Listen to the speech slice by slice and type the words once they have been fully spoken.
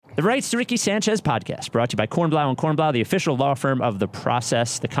The Rights to Ricky Sanchez podcast, brought to you by Kornblau & Kornblau, the official law firm of The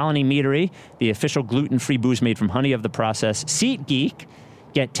Process, The Colony Meadery, the official gluten-free booze made from honey of The Process, SeatGeek.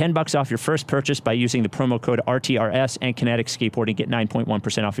 Get $10 off your first purchase by using the promo code RTRS, and Kinetic Skateboarding. Get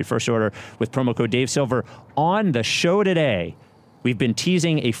 9.1% off your first order with promo code Dave Silver. On the show today, we've been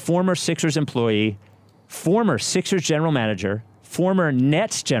teasing a former Sixers employee, former Sixers general manager, former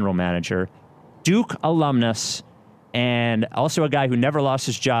Nets general manager, Duke alumnus, and also a guy who never lost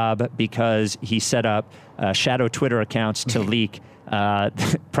his job because he set up shadow Twitter accounts to leak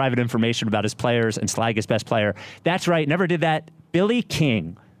private information about his players and slag his best player. That's right, never did that. Billy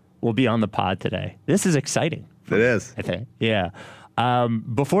King will be on the pod today. This is exciting. It is. I think. Yeah.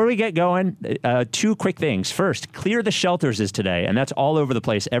 Before we get going, two quick things. First, Clear the Shelters is today, and that's all over the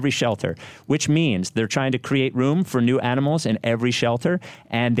place, every shelter, which means they're trying to create room for new animals in every shelter,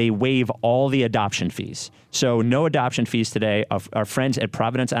 and they waive all the adoption fees. So no adoption fees today. Our friends at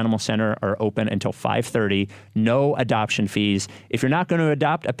Providence Animal Center are open until 5:30. No adoption fees. If you're not going to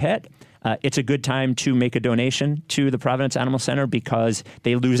adopt a pet, it's a good time to make a donation to the Providence Animal Center because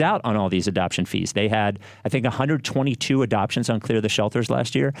they lose out on all these adoption fees. They had, I think, 122 adoptions on Clear the Shelters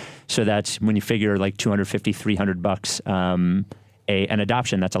last year. So that's when you figure like $250, $300 an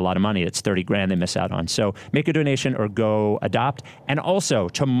adoption. That's a lot of money. It's $30,000 they miss out on. So make a donation or go adopt. And also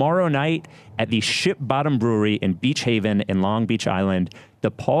tomorrow night at the Ship Bottom Brewery in Beach Haven in Long Beach Island, the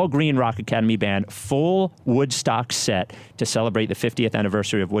Paul Green Rock Academy Band full Woodstock set to celebrate the 50th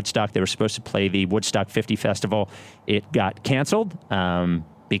anniversary of Woodstock. They were supposed to play the Woodstock 50 Festival. It got canceled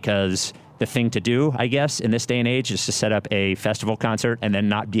because the thing to do, I guess, in this day and age is to set up a festival concert and then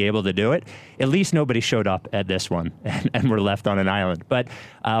not be able to do it. At least nobody showed up at this one and were left on an island. But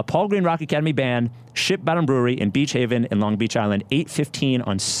Paul Green Rock Academy Band, Ship Bottom Brewery in Beach Haven in Long Beach Island, 8:15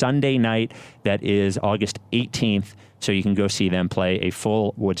 on Sunday night. That is August 18th. So you can go see them play a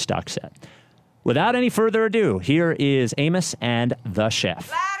full Woodstock set. Without any further ado, here is Amos and the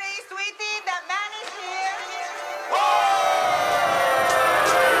Chef. Larry, sweetie, the man is here.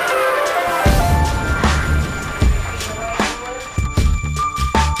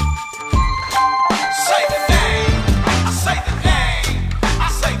 Say the name, I say the name, I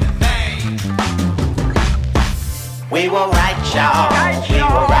say the name. We were right, y'all. We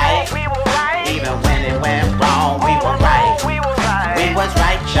were right. Even when it went wrong, we were right. We was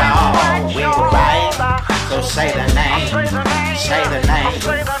right, y'all. We were right. So say the name. Say the name.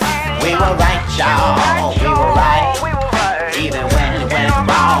 We were right, y'all. We were right. Even when it went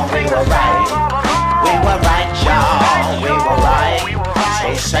wrong, we were right. We were right, y'all. We were right. So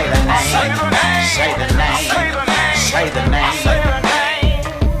say the name. Say the name. Say the name.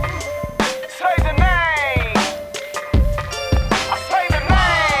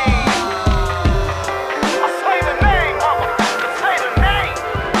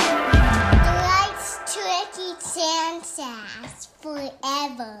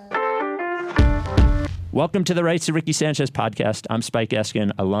 Forever. Welcome to the Rights to Ricky Sanchez podcast. I'm Spike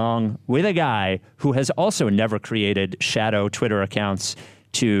Eskin, along with a guy who has also never created shadow Twitter accounts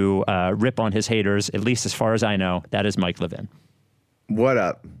to rip on his haters, at least as far as I know. That is Mike Levin. What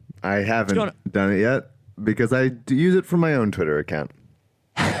up? I haven't done it yet because I use it for my own Twitter account.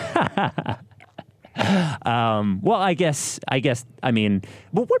 Well, I mean,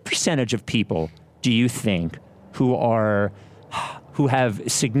 what percentage of people do you think who have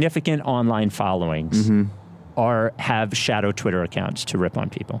significant online followings have shadow Twitter accounts to rip on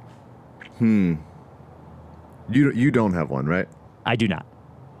people? You don't have one, right? I do not.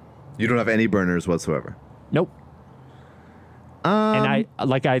 You don't have any burners whatsoever? Nope. And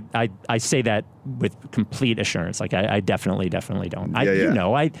I say that with complete assurance. Like I definitely don't. You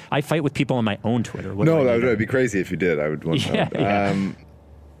know, I fight with people on my own Twitter. No, that would be crazy if you did. I would want to.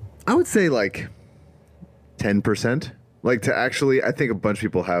 I would say like 10%. Like to actually, I think a bunch of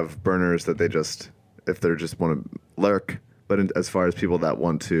people have burners that they just, if they just want to lurk. But as far as people that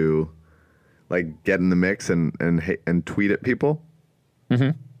want to, like, get in the mix and tweet at people,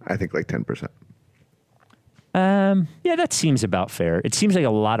 I think like 10%. Yeah, that seems about fair. It seems like a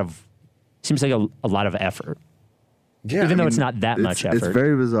lot of effort. Yeah, even though it's not that much effort. It's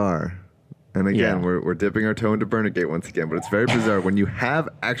very bizarre. And again, we're dipping our toe into Burnergate once again, but it's very bizarre when you have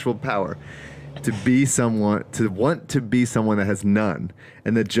actual power to want to be someone that has none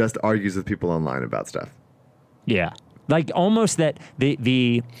and that just argues with people online about stuff. Yeah. Like almost that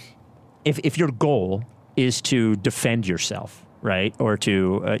if your goal is to defend yourself, right? Or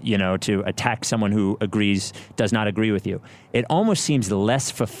to attack someone who does not agree with you, it almost seems less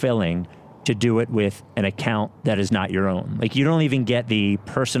fulfilling to do it with an account that is not your own. Like, you don't even get the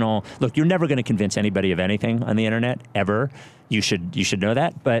personal look. You're never going to convince anybody of anything on the internet ever. You should know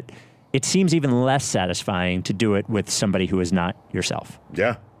that. But it seems even less satisfying to do it with somebody who is not yourself.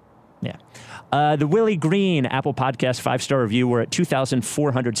 Yeah. Yeah. The Willie Green Apple Podcast 5-star review. We're at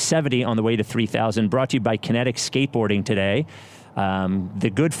 2,470 on the way to 3,000. Brought to you by Kinetic Skateboarding today.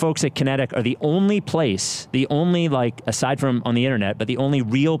 The good folks at Kinetic are the only place, aside from on the internet, but the only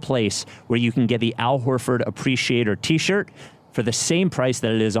real place where you can get the Al Horford Appreciator t-shirt for the same price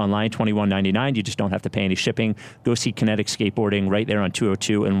that it is online, $21.99. You just don't have to pay any shipping. Go see Kinetic Skateboarding right there on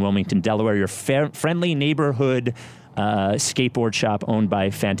 202 in Wilmington, Delaware. Your friendly neighborhood skateboard shop owned by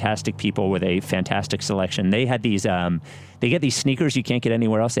fantastic people with a fantastic selection. They had these, they get these sneakers you can't get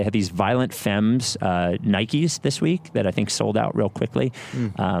anywhere else. They had these Violent Femmes Nikes this week that I think sold out real quickly.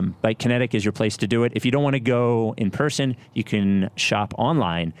 But Kinetic is your place to do it. If you don't want to go in person, you can shop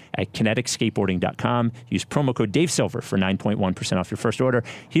online at kineticskateboarding.com. Use promo code Dave Silver for 9.1% off your first order.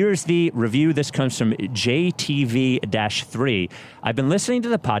 Here's the review. This comes from JTV-3. I've been listening to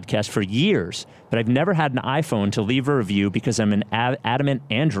the podcast for years, but I've never had an iPhone to leave a review because I'm an adamant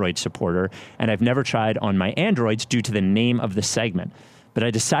Android supporter, and I've never tried on my Androids due to the name of the segment. But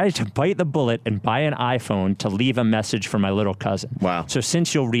I decided to bite the bullet and buy an iPhone to leave a message for my little cousin. Wow. So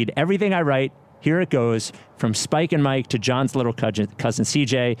since you'll read everything I write, here it goes. From Spike and Mike to John's little cousin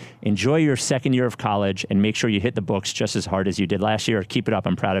CJ, enjoy your second year of college and make sure you hit the books just as hard as you did last year. Keep it up.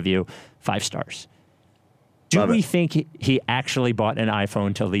 I'm proud of you. 5 stars. Do we think he actually bought an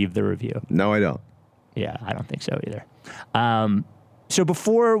iPhone to leave the review? No, I don't. Yeah, I don't think so either. So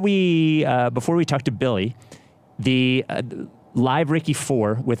before we talk to Billy, the live Ricky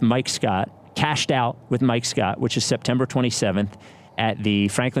 4 with Mike Scott, cashed out with Mike Scott, which is September 27th at the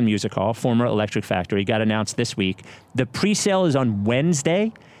Franklin Music Hall, former Electric Factory, got announced this week. The pre-sale is on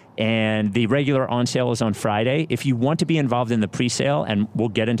Wednesday, and the regular on-sale is on Friday. If you want to be involved in the pre-sale, and we'll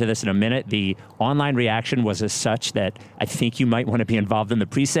get into this in a minute, the online reaction was as such that I think you might want to be involved in the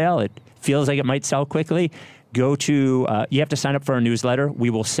pre-sale. It feels like it might sell quickly. Go to, you have to sign up for our newsletter. We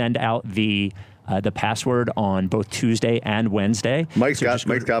will send out the password on both Tuesday and Wednesday. Mike Scott,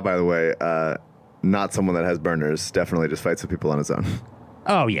 by the way, not someone that has burners. Definitely just fights with people on his own.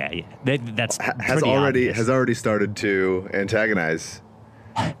 Oh yeah. That's has already started to antagonize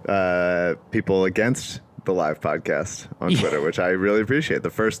people against the live podcast on Twitter, which I really appreciate.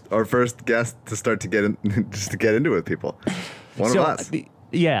 Our first guest to start to get just to get into it with people. One of us.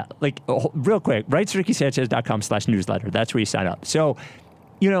 Yeah, real quick, rightsrickysanchez.com/newsletter. That's where you sign up. So,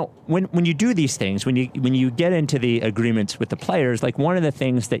 when you do these things, when you get into the agreements with the players, one of the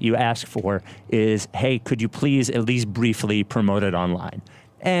things that you ask for is, hey, could you please at least briefly promote it online?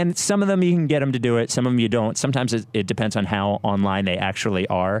 And some of them you can get them to do it, some of them you don't. Sometimes it depends on how online they actually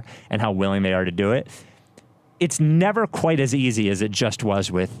are and how willing they are to do it. It's never quite as easy as it just was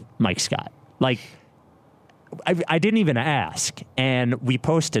with Mike Scott. I didn't even ask, and we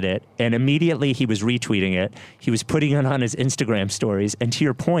posted it, and immediately he was retweeting it. He was putting it on his Instagram stories, and to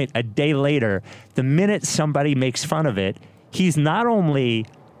your point, a day later, the minute somebody makes fun of it, he's not only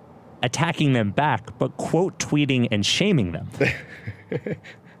attacking them back, but quote tweeting and shaming them.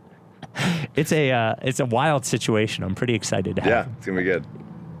 It's a wild situation. I'm pretty excited to have. Yeah, it's gonna be good.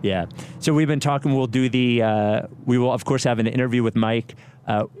 Yeah. So we've been talking. We'll do we will of course have an interview with Mike.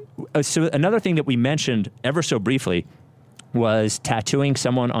 So another thing that we mentioned ever so briefly was tattooing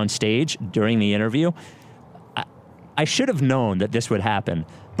someone on stage during the interview. I should have known that this would happen,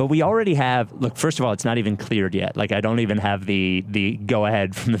 but we already have, look, first of all, it's not even cleared yet. I don't even have the go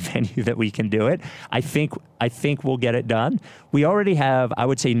ahead from the venue that we can do it. I think we'll get it done. We already have, I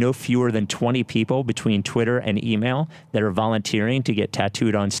would say, no fewer than 20 people between Twitter and email that are volunteering to get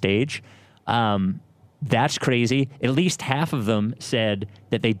tattooed on stage. That's crazy. At least half of them said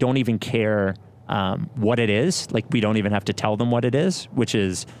that they don't even care what it is. We don't even have to tell them what it is, which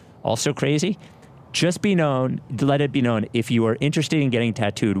is also crazy. Just let it be known, if you are interested in getting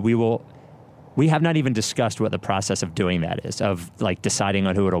tattooed, we have not even discussed what the process of doing that is, of deciding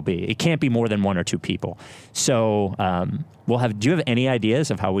on who it'll be. It can't be more than 1 or 2 people. So do you have any ideas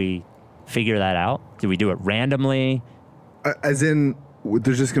of how we figure that out? Do we do it randomly? As in,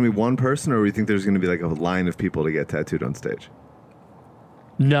 there's just going to be one person, or do you think there's going to be a line of people to get tattooed on stage?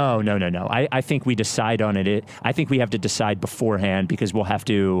 No. I think we decide on it. I think we have to decide beforehand because we'll have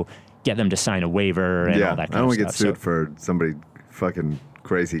to get them to sign a waiver and all that kind of stuff. I don't want to get sued for somebody fucking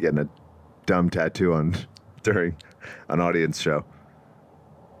crazy getting a dumb tattoo during an audience show.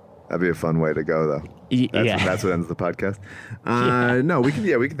 That'd be a fun way to go, though. That's what ends the podcast. No, we can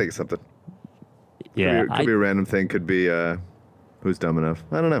think of something. Yeah, could be a random thing. Could be who's dumb enough.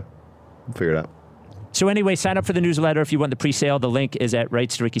 I don't know. figure it out. So anyway, sign up for the newsletter if you want the pre-sale. The link is at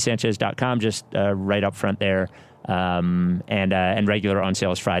rightstoRickySanchez.com, just right up front there. And regular on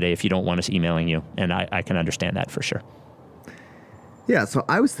sale is Friday if you don't want us emailing you. And I can understand that for sure. Yeah, so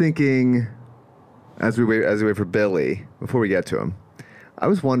I was thinking, as we wait for Billy, before we get to him, I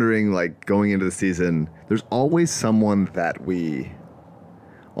was wondering, like, going into the season, there's always someone that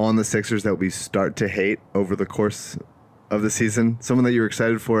on the Sixers that we start to hate over the course of the season. Someone that you were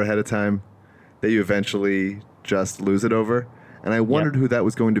excited for ahead of time, that you eventually just lose it over. And I wondered who that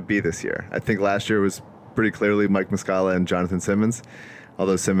was going to be this year. I think last year was pretty clearly Mike Muscala and Jonathan Simmons,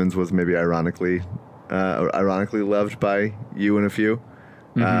 although Simmons was maybe ironically loved by you and a few.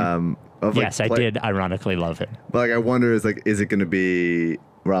 Mm-hmm. Yes, I did ironically love it. But like, I wonder, is it going to be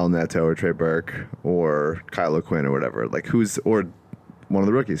Raul Neto or Trey Burke or Kyle O'Quinn or whatever? Like, or one of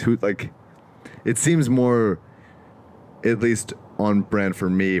the rookies? Who, like, it seems more, at least on brand for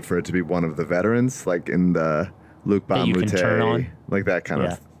me, for it to be one of the veterans, like in the Luke Baumute, like that kind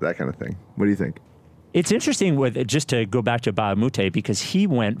of thing. What do you think? It's interesting just to go back to Baumute, because he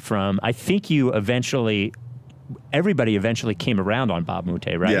went from, I think everybody eventually came around on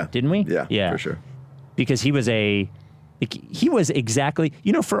Baumute, right? Yeah. Didn't we? Yeah, for sure. Because he was exactly,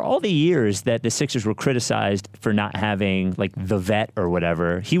 for all the years that the Sixers were criticized for not having like the vet or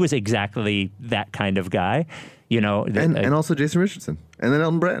whatever, he was exactly that kind of guy, and also Jason Richardson and then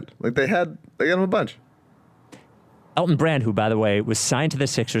Elton Brand. Like they got him a bunch. Elton Brand, who by the way was signed to the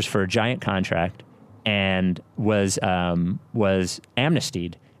Sixers for a giant contract and was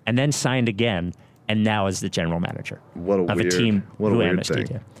amnestied and then signed again, and now is the general manager of a team who amnestied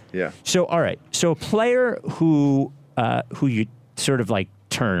him. Yeah. So all right, so a player who you sort of like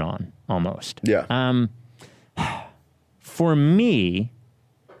turn on almost. Yeah. For me,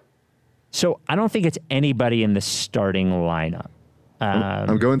 so I don't think it's anybody in the starting lineup.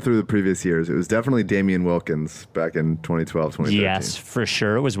 I'm going through the previous years. It was definitely Damian Wilkins back in 2012, 2013. Yes, for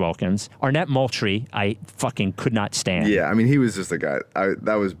sure it was Wilkins. Arnett Moultrie, I fucking could not stand. Yeah, I mean, he was just a guy.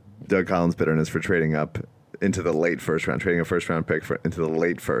 That was Doug Collins' bitterness for trading up into the late first round, trading a first round pick into the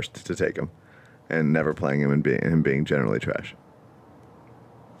late first to take him, and never playing him and him being generally trash.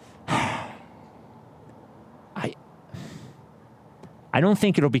 I don't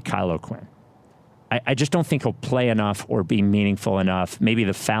think it'll be Kyle O'Quinn. I just don't think he'll play enough or be meaningful enough. Maybe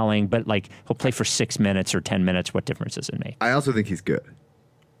the fouling, but like he'll play for 6 minutes or 10 minutes. What difference does it make? I also think he's good.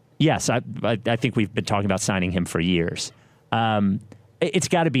 Yes, I think we've been talking about signing him for years. It's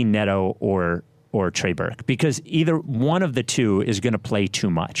got to be Neto or Trey Burke, because either one of the two is going to play too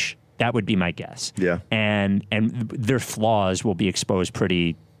much. That would be my guess. Yeah. And their flaws will be exposed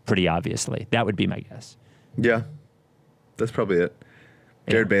pretty obviously. That would be my guess. Yeah, that's probably it.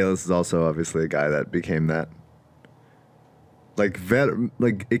 Jared Bayless is also obviously a guy that became that. Like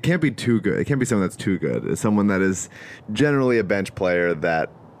it can't be too good. It can't be someone that's too good. It's someone that is generally a bench player that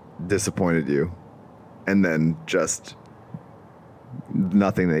disappointed you, and then just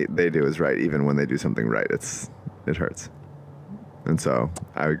nothing they do is right, even when they do something right. It hurts. And so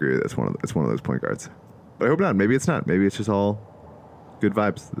I agree that it's one of those point guards. But I hope not. Maybe it's not. Maybe it's just all good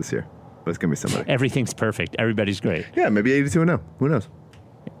vibes this year. But it's gonna be somebody. Everything's perfect. Everybody's great. Yeah, maybe 82-0. Who knows?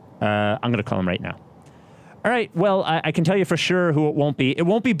 I'm going to call him right now. All right. Well, I can tell you for sure who it won't be. It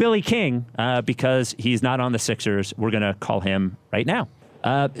won't be Billy King because he's not on the Sixers. We're going to call him right now.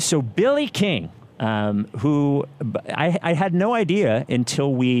 So Billy King, who I had no idea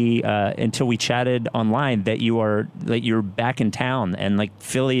until we chatted online that you're back in town, and like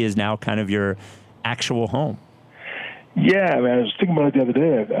Philly is now kind of your actual home. Yeah, I mean, I was thinking about it the other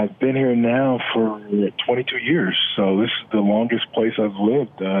day. I've been here now for 22 years, so this is the longest place I've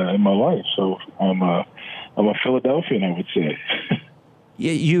lived in my life. So I'm a Philadelphian, I would say.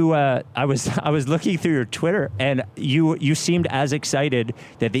 Yeah, I was looking through your Twitter, and you seemed as excited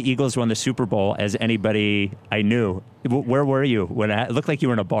that the Eagles won the Super Bowl as anybody I knew. Where were you? It looked like you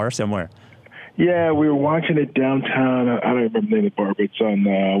were in a bar somewhere. Yeah, we were watching it downtown. I don't remember the name of the bar, but it's on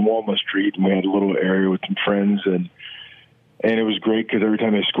Walnut Street, and we had a little area with some friends, and it was great because every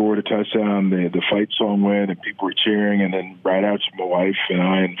time they scored a touchdown, the fight song went, and people were cheering. And then right out to my wife and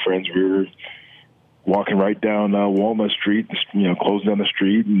I and friends, we were walking right down Walnut Street, closing down the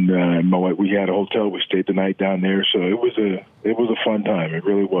street. And my wife, we had a hotel. We stayed the night down there, so it was a fun time. It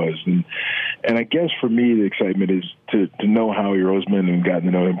really was. And I guess for me, the excitement is to know Howie Roseman and gotten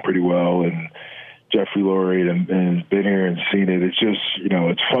to know him pretty well, and Jeffrey Lurie, and been here and seen it. It's just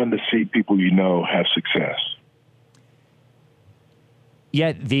it's fun to see people have success.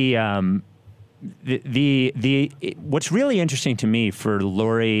 Yeah, what's really interesting to me for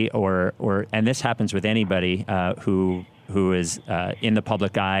Lurie, or and this happens with anybody who who is in the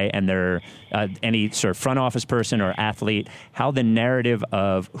public eye, and they're any sort of front office person or athlete, how the narrative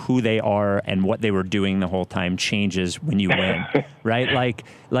of who they are and what they were doing the whole time changes when you win, right?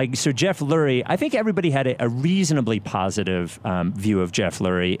 So Jeff Lurie, I think everybody had a reasonably positive view of Jeff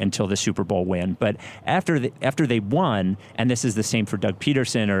Lurie until the Super Bowl win. But after they won, and this is the same for Doug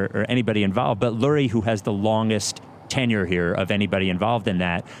Peterson or anybody involved, but Lurie, who has the longest tenure here of anybody involved in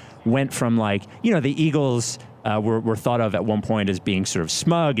that, went from the Eagles were thought of at one point as being sort of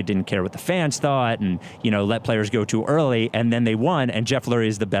smug. It didn't care what the fans thought and, let players go too early. And then they won, and Jeff Lurie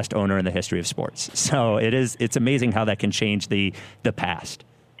is the best owner in the history of sports. So it's amazing how that can change the past.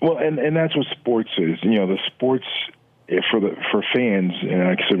 Well, and that's what sports is. The sports for fans, and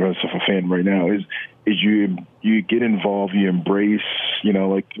I consider myself a fan right now, is you get involved, you embrace,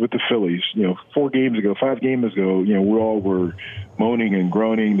 like with the Phillies, 5 games ago, we all were moaning and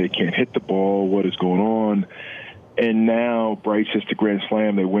groaning. They can't hit the ball. What is going on? And now Bryce hits the grand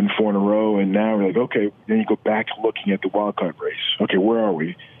slam. They win 4 in a row. And now we're like, okay, then you go back looking at the wild card race. Okay, where are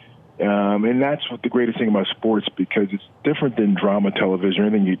we? And that's what the greatest thing about sports, because it's different than drama television or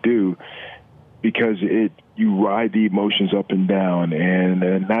anything you do, because you ride the emotions up and down.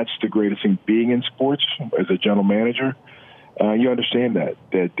 And that's the greatest thing being in sports as a general manager. You understand that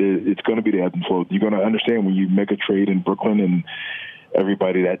it's going to be the ebb and flow. You're going to understand when you make a trade in Brooklyn and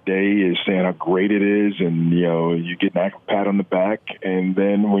everybody that day is saying how great it is, and you get a pat on the back, and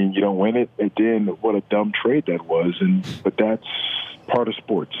then when you don't win it, then what a dumb trade that was. But that's part of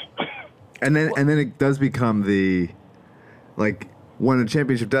sports. And then it does become when a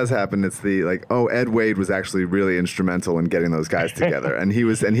championship does happen, it's Ed Wade was actually really instrumental in getting those guys together, and he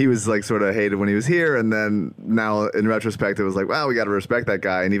was sort of hated when he was here, and then now in retrospect it was wow, we got to respect that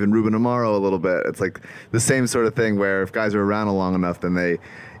guy, and even Ruben Amaro a little bit. It's the same sort of thing where if guys are around long enough, then they,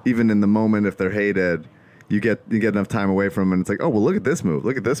 even in the moment, if they're hated, you get enough time away from them, and it's oh well, look at this move,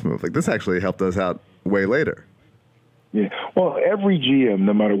 this actually helped us out way later. Yeah, well, every GM,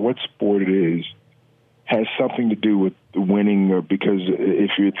 no matter what sport it is, has something to do with winning, or because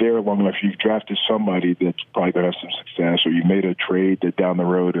if you're there long enough, you've drafted somebody that's probably going to have some success, or you made a trade that down the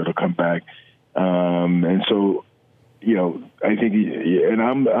road it'll come back. And so, I think, and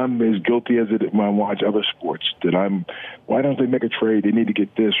I'm as guilty as it when I watch other sports, that why don't they make a trade? They need to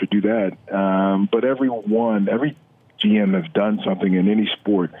get this or do that. But every GM has done something in any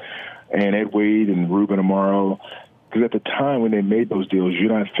sport, and Ed Wade and Ruben Amaro, because at the time when they made those deals,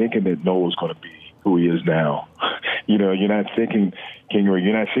 you're not thinking that Noah's going to be who he is now. You're not thinking Kingery.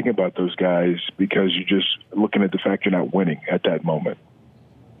 You're not thinking about those guys because you're just looking at the fact you're not winning at that moment.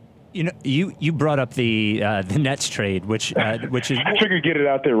 You brought up the Nets trade, which is I figured get it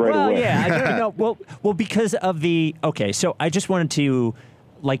out there right away. Yeah, well, because of the So I just wanted to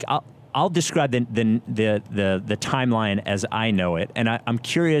I'll describe the timeline as I know it, and I'm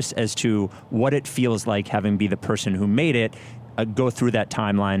curious as to what it feels like having be the person who made it. Go through that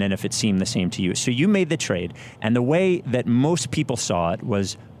timeline and if it seemed the same to you. So you made the trade, and the way that most people saw it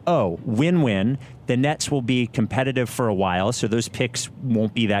was, win-win. The Nets will be competitive for a while, so those picks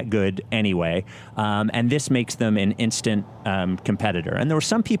won't be that good anyway, and this makes them an instant competitor. And there were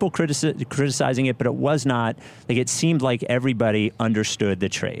some people criticizing it, but it was not, it seemed like everybody understood the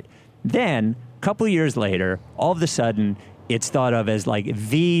trade. Then, a couple years later, all of a sudden, it's thought of as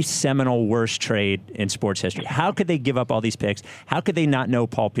the seminal worst trade in sports history. How could they give up all these picks? How could they not know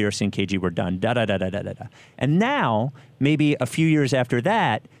Paul Pierce and KG were done? Da-da-da-da-da-da. And now, maybe a few years after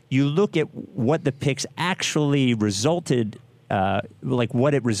that, you look at what the picks actually resulted,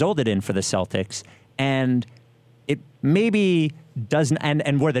 what it resulted in for the Celtics, and it maybe doesn't,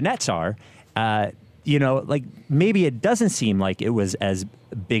 and where the Nets are, maybe it doesn't seem like it was as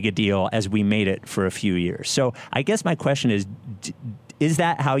big a deal as we made it for a few years. So I guess my question is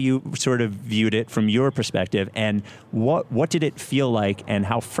that how you sort of viewed it from your perspective? And what did it feel like, and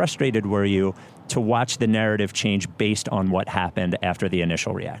how frustrated were you to watch the narrative change based on what happened after the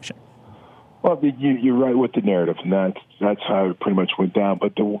initial reaction? Well, you're right with the narrative, and that's how it pretty much went down.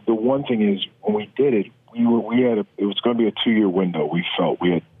 But the one thing is, when we did it, it was going to be a 2-year window. We felt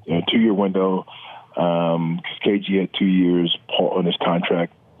we had a 2-year window. Because KG had 2 years Paul on his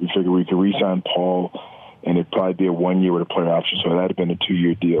contract. We figured we could re-sign Paul, and it'd probably be a 1 year with a player option, so that'd have been a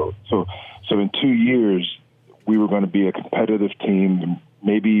 2-year deal. So in 2 years, we were going to be a competitive team,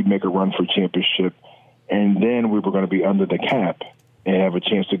 maybe make a run for championship, and then we were going to be under the cap and have a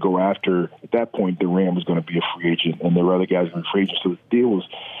chance to go after. At that point, Durant was going to be a free agent, and there were other guys who were free agents. So the deal was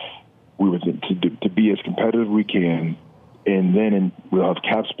we were to be as competitive as we can, and then we'll have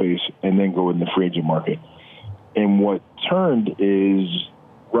cap space, and then go in the free agent market. And what turned is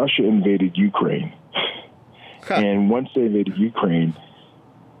Russia invaded Ukraine. And once they invaded Ukraine,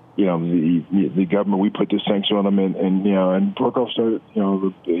 the government, we put the sanctions on them, and Brokaw started,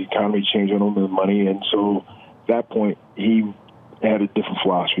 the economy changed on them and the money. And so at that point, he had a different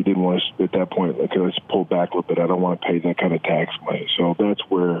philosophy. He didn't want to, at that point, okay, let's pull back a little bit. I don't want to pay that kind of tax money. So that's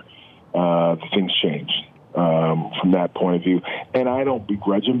where the things changed from that point of view. And I don't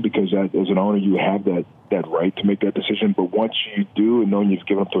begrudge him, because as an owner, you have that right to make that decision. But once you do, and knowing you've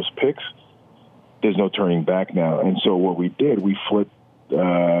given up those picks, there's no turning back now. And so what we did, we flipped,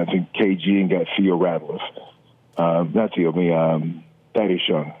 I think, KG and got Theo Radcliffe. Not Theo, Thaddeus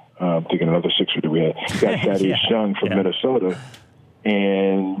Young. I'm thinking another Sixer that we had. Got Thaddeus Young from Minnesota,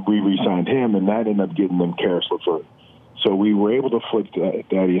 and we re-signed him, and that ended up getting them Karis LeVert. So we were able to flip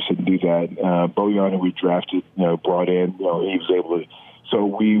Thaddeus and do that. Bojan, who we drafted, brought in, he was able to. So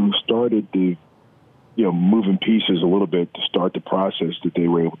we started to, moving pieces a little bit to start the process that they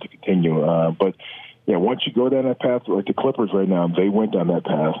were able to continue. But once you go down that path, like the Clippers right now, they went down that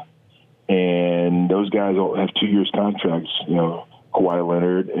path, and those guys all have 2 years contracts. Kawhi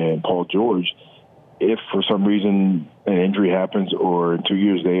Leonard and Paul George. If for some reason an injury happens, or in 2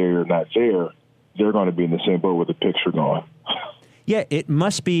 years they are not there, they're going to be in the same boat where the picks are gone. Yeah, it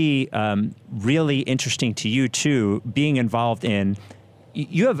must be really interesting to you, too, being involved in –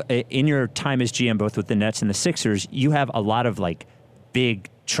 you have, in your time as GM, both with the Nets and the Sixers, you have a lot of, big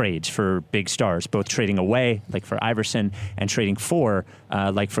trades for big stars, both trading away, like for Iverson, and trading for,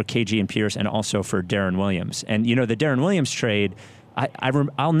 like for KG and Pierce, and also for Deron Williams. And, the Deron Williams trade,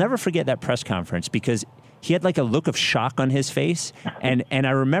 I'll never forget that press conference, because he had a look of shock on his face. And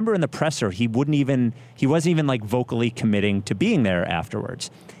I remember in the presser, he wasn't even vocally committing to being there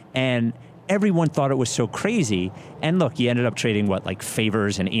afterwards. And everyone thought it was so crazy. And look, he ended up trading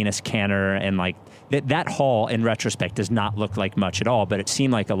Favors and Enes Kanter, and that haul in retrospect does not look like much at all, but it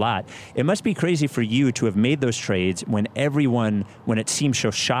seemed like a lot. It must be crazy for you to have made those trades when it seemed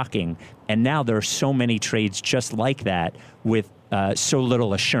so shocking. And now there are so many trades just like that with so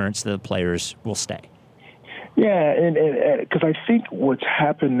little assurance that the players will stay. Yeah, and because I think what's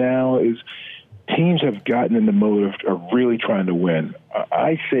happened now is teams have gotten in the mode of really trying to win.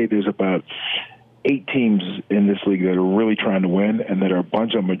 I say there's about 8 teams in this league that are really trying to win, and that a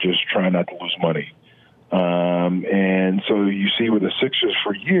bunch of them are just trying not to lose money. And so you see with the Sixers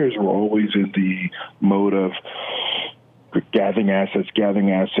for years were always in the mode of gathering assets, and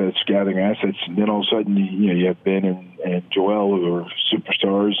then all of a sudden you have Ben and Joel, who are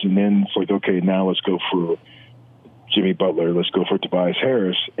superstars, and then it's like, okay, now let's go for Jimmy Butler, let's go for Tobias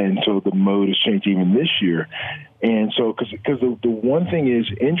Harris. And so the mode has changed even this year. And so because the one thing is,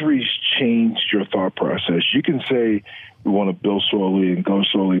 injuries change your thought process. You can say we want to build slowly and go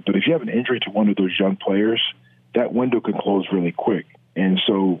slowly, but if you have an injury to one of those young players, that window can close really quick. And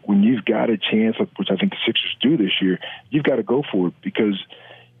so when you've got a chance, which I think the Sixers do this year, you've got to go for it, because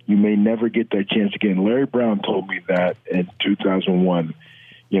you may never get that chance again. Larry Brown told me that in 2001.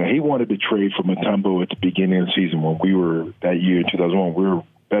 He wanted to trade for Mutombo at the beginning of the season when we were, that year in 2001, we were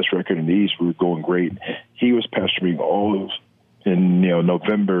best record in the East. We were going great. He was pestering all of, in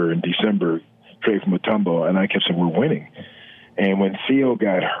November and December, trade for Mutombo, and I kept saying, we're winning. And when Theo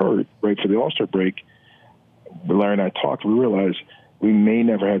got hurt right for the All-Star break, Larry and I talked, we realized we may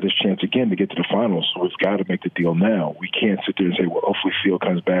never have this chance again to get to the finals, so we've got to make the deal now. We can't sit there and say, well, hopefully Theo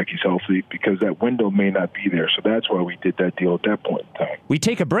comes back, he's healthy, because that window may not be there. So that's why we did that deal at that point in time. We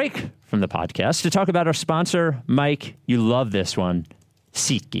take a break from the podcast to talk about our sponsor. Mike, you love this one,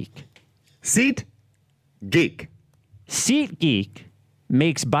 SeatGeek. SeatGeek. SeatGeek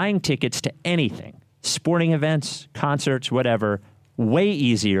makes buying tickets to anything, sporting events, concerts, whatever, way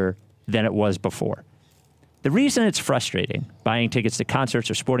easier than it was before. The reason it's frustrating buying tickets to concerts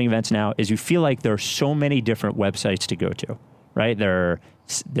or sporting events now is you feel like there are so many different websites to go to, right? There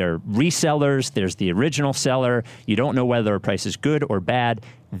are resellers. There's the original seller. You don't know whether a price is good or bad.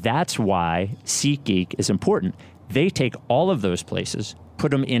 That's why SeatGeek is important. They take all of those places,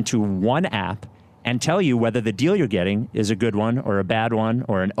 put them into one app, and tell you whether the deal you're getting is a good one or a bad one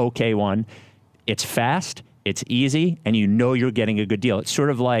or an okay one. It's fast. It's easy, and you're getting a good deal. It's sort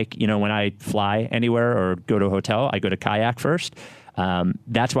of like, when I fly anywhere or go to a hotel, I go to Kayak first.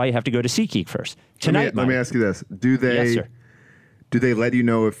 That's why you have to go to SeatGeek first. Tonight, let me ask you this: Do they let you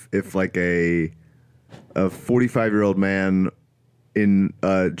know if like a 45-year-old man in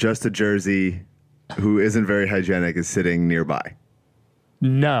just a jersey who isn't very hygienic is sitting nearby?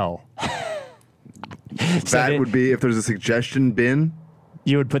 No. That would be, if there's a suggestion bin.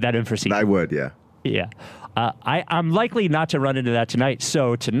 You would put that in for SeatGeek. I would, yeah. Yeah. I'm likely not to run into that tonight.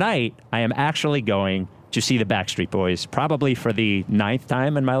 So tonight, I am actually going to see the Backstreet Boys, probably for the 9th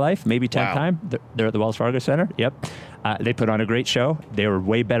time in my life, maybe 10th time. They're at the Wells Fargo Center. Yep. They put on a great show. They were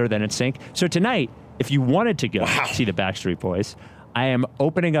way better than NSYNC. So tonight, if you wanted to go see the Backstreet Boys, I am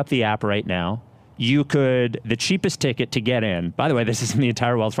opening up the app right now. You could, the cheapest ticket to get in, by the way, this is in the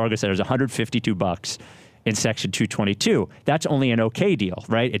entire Wells Fargo Center, is $152 in section 222. That's only an okay deal,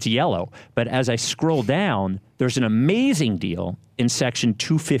 right? It's yellow. But as I scroll down, there's an amazing deal in section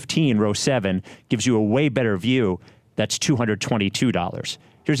 215, row 7, gives you a way better view. That's $222.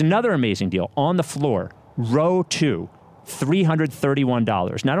 Here's another amazing deal on the floor, row 2,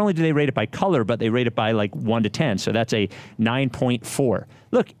 $331. Not only do they rate it by color, but they rate it by like 1 to 10. So that's a 9.4.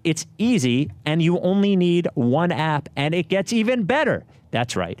 Look, it's easy, and you only need one app, and it gets even better.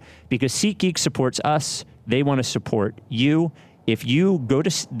 That's right, because SeatGeek supports us. They want to support you. If you go to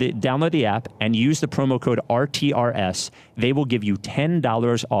download the app and use the promo code RTRS, they will give you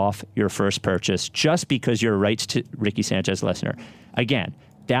 $10 off your first purchase just because you're a Rights to Ricky Sanchez listener. Again,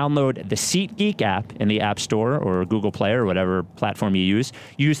 download the SeatGeek app in the App Store or Google Play or whatever platform you use.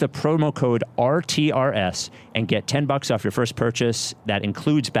 Use the promo code RTRS and get $10 off your first purchase. That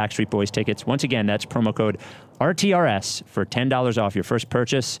includes Backstreet Boys tickets. Once again, that's promo code RTRS for $10 off your first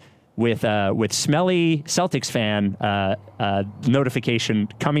purchase with smelly Celtics fan notification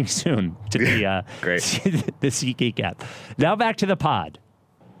coming soon to the Great. the SeatGeek app. Now back to the pod.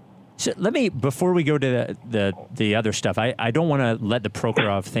 So let me, before we go to the other stuff, I don't want to let the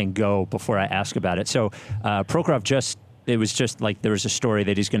Prokhorov thing go before I ask about it. So Prokhorov it was just like there was a story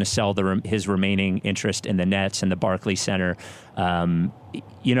that he's going to sell his remaining interest in the Nets and the Barclays Center.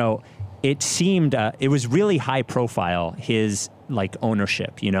 It seemed, it was really high profile, his like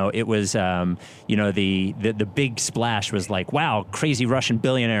ownership, it was, the big splash was like, wow, crazy Russian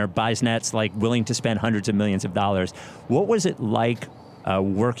billionaire buys Nets, like willing to spend hundreds of millions of dollars. What was it like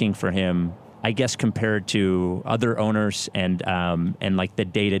working for him, I guess, compared to other owners and like the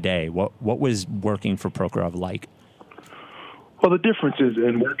day to day? What was working for Prokhorov like? Well, the difference is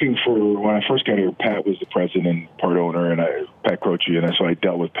in working for, when I first got here, Pat was the president, part owner, and Pat Croce, and so I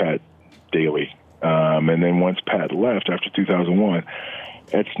dealt with Pat daily. And then once Pat left after 2001,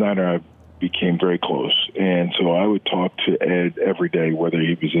 Ed Snyder and I became very close. And so I would talk to Ed every day, whether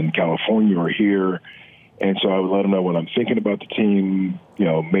he was in California or here. And so I would let him know what I'm thinking about the team,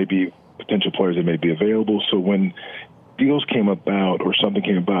 maybe potential players that may be available. So when deals came about or something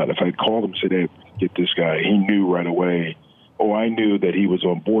came about, if I called him and said, hey, get this guy, he knew right away. Oh, I knew that he was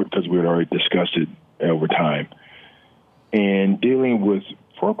on board because we had already discussed it over time. And dealing with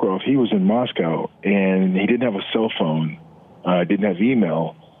Prokhorov, he was in Moscow, and he didn't have a cell phone, didn't have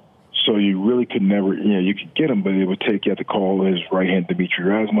email, so you really could never, you could get him, but it would take, you had to call his right hand, Dmitry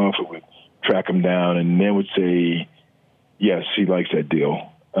Razumov, it would track him down, and then would say, yes, he likes that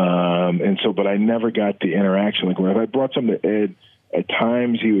deal. And so, but I never got the interaction. Like, when I brought something to Ed, at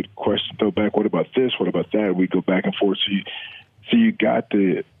times he would throw back, what about this, what about that? We'd go back and forth, so you got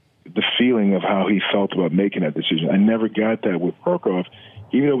the feeling of how he felt about making that decision. I never got that with Prokhorov.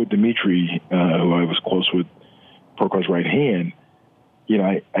 Even though with Dmitry, who I was close with, Prokhorov's right hand,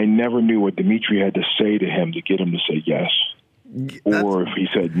 I never knew what Dmitry had to say to him to get him to say yes. Or if he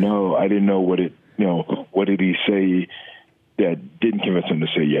said no, I didn't know what did he say that didn't convince him to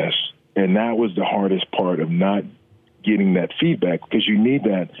say yes. And that was the hardest part of not getting that feedback, because you need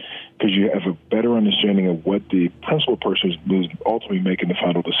that, because you have a better understanding of what the principal person who's ultimately making the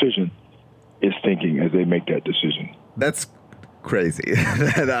final decision is thinking as they make that decision. That's crazy.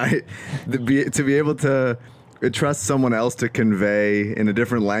 To be able to trust someone else to convey in a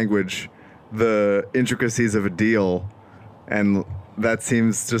different language the intricacies of a deal, and that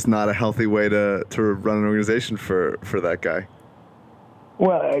seems just not a healthy way to run an organization for that guy.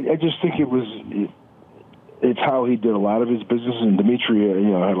 Well, I just think it's how he did a lot of his business, and Dmitry,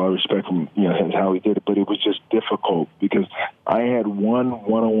 I had a lot of respect for how he did it, but it was just difficult because I had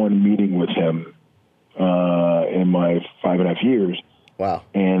one-on-one meeting with him in my 5.5 years. Wow.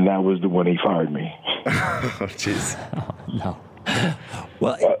 And that was the one he fired me. Oh, jeez. Oh, no.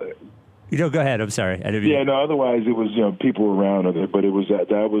 Well, go ahead. I'm sorry. Otherwise it was, people were around, but it was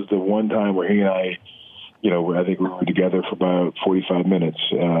that was the one time where he and I, I think we were together for about 45 minutes.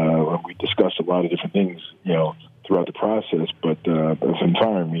 We discussed a lot of different things, throughout the process, but of him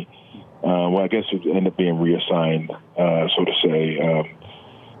firing me. I guess it ended up being reassigned, so to say.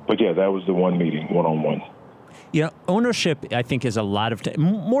 But yeah, that was the one meeting, one-on-one. Ownership, I think, is a lot of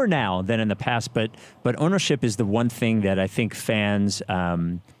more now than in the past, but ownership is the one thing that I think fans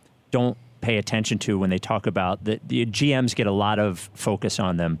don't pay attention to when they talk about the GMs get a lot of focus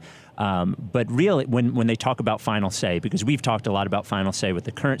on them. But really, when they talk about final say, because we've talked a lot about final say with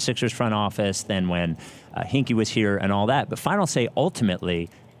the current Sixers front office, then when Hinkie was here and all that, but final say ultimately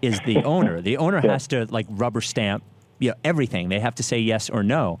is the owner. The owner has to like rubber stamp everything. They have to say yes or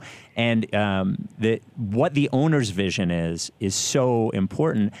no. And what the owner's vision is so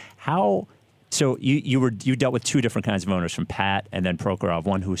important. So you dealt with two different kinds of owners, from Pat and then Prokhorov,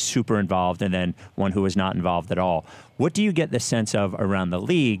 one who was super involved and then one who was not involved at all. What do you get the sense of around the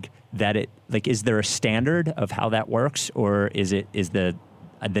league that is there a standard of how that works, or is the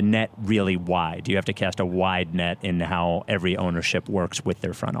net really wide? Do you have to cast a wide net in how every ownership works with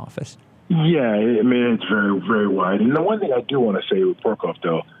their front office? Yeah, I mean, it's very, very wide. And the one thing I do want to say with Prokhorov,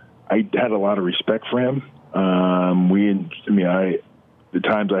 though, I had a lot of respect for him. The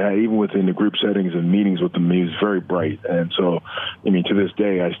times I had, even within the group settings and meetings with him, he was very bright. And so, to this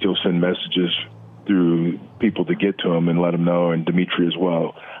day, I still send messages through people to get to him and let him know, and Dimitri as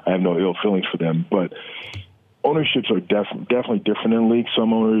well. I have no ill feelings for them. But ownerships are definitely different in the league.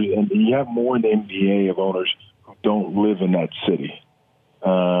 Some owners, and you have more in the NBA of owners who don't live in that city.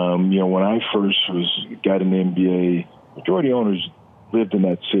 When I first got in the NBA, majority owners lived in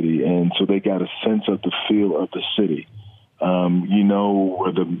that city, and so they got a sense of the feel of the city.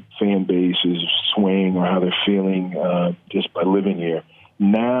 Where the fan base is swaying or how they're feeling just by living here.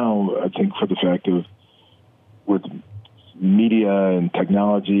 Now, I think for the fact of with media and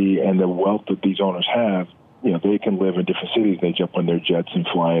technology and the wealth that these owners have, they can live in different cities. They jump on their jets and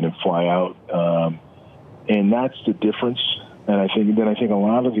fly in and fly out. And that's the difference. And I think a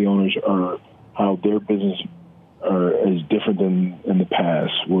lot of the owners are how their business is different than in the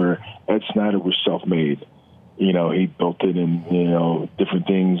past, where Ed Snyder was self-made. He built it in, different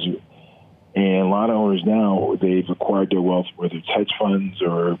things. And a lot of owners now, they've acquired their wealth, whether it's hedge funds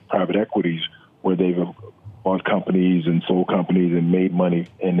or private equities, where they've bought companies and sold companies and made money.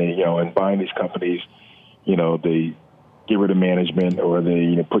 And they, and buying these companies, they get rid of management, or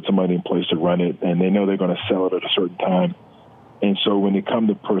they put some money in place to run it, and they know they're going to sell it at a certain time. And so when they come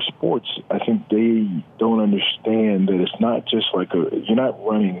to pro sports, I think they don't understand that it's not just you're not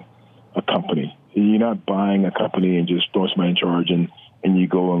running a company. You're not buying a company and just throwing somebody in charge and you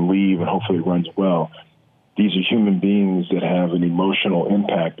go and leave and hopefully it runs well. These are human beings that have an emotional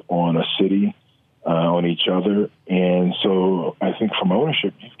impact on a city, on each other. And so I think from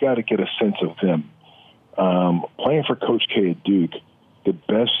ownership, you've got to get a sense of them. Playing for Coach K at Duke, the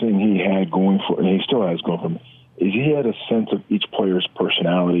best thing he had going for, and he still has going for him, is he had a sense of each player's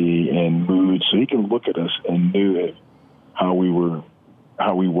personality and mood, so he can look at us and knew how we were.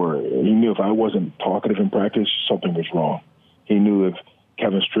 He knew if I wasn't talkative in practice, something was wrong. He knew if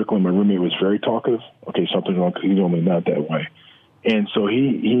Kevin Strickland, my roommate, was very talkative, okay, something's wrong because he's normally not that way. And so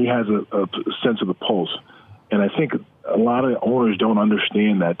he has a sense of the pulse. And I think a lot of owners don't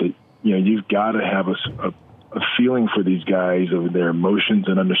understand that you've got to have a feeling for these guys of their emotions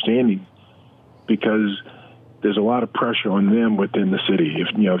and understanding, because there's a lot of pressure on them within the city.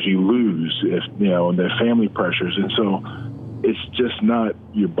 If you lose, and their family pressures. And so it's just not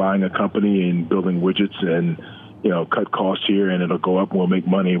you're buying a company and building widgets and, cut costs here and it'll go up and we'll make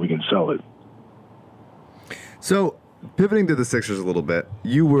money and we can sell it. So pivoting to the Sixers a little bit,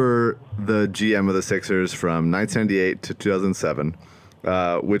 you were the GM of the Sixers from 1998 to 2007,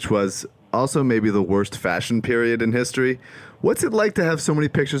 which was also maybe the worst fashion period in history. What's it like to have so many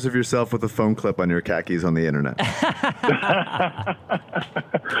pictures of yourself with a phone clip on your khakis on the internet? That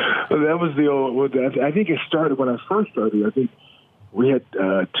was the old. I think it started when I first started. I think we had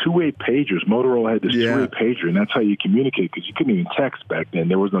two-way pagers. Motorola had this two-way pager, and that's how you communicate, because you couldn't even text back then.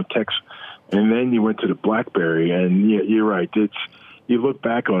 There was no text. And then you went to the BlackBerry, and you're right. You look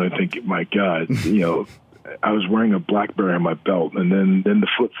back on it and think, my God, I was wearing a BlackBerry on my belt, and then the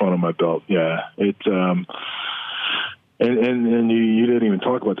flip phone on my belt. Yeah, it's. And you didn't even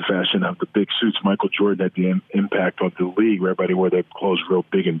talk about the fashion of the big suits. Michael Jordan had the impact on the league, where everybody wore their clothes real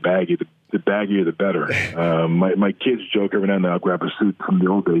big and baggy. The baggier, the better. My kids joke every now and then I'll grab a suit from the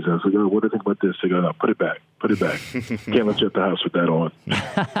old days, and I say, "Oh, what do you think about this?" They go, "No, put it back. Can't let you at the house with that on."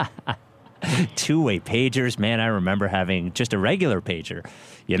 Two-way pagers, man. I remember having just a regular pager.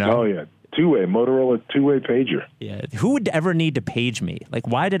 Oh yeah. Two-way, Motorola two-way pager. Yeah. Who would ever need to page me?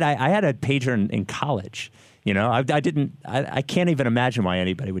 Why did I had a pager in college. I can't even imagine why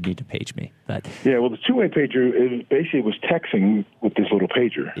anybody would need to page me. But yeah, well, the two-way pager basically was texting with this little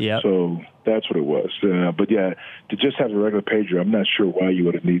pager. Yeah. So that's what it was. But yeah, to just have a regular pager, I'm not sure why you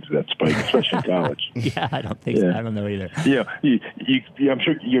would have needed that spike, especially in college. Yeah, I don't think so. I don't know either. Yeah, I'm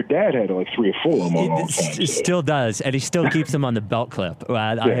sure your dad had 3 or 4 of them all the time. He still does, and he still keeps them on the belt clip.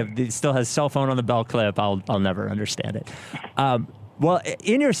 He still has cell phone on the belt clip. I'll never understand it. Well,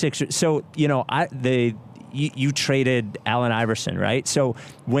 in your Sixers, so, you know, you traded Allen Iverson, right? So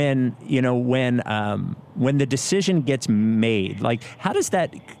when the decision gets made, like, how does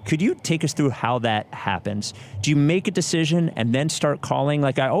that, could you take us through how that happens? Do you make a decision and then start calling?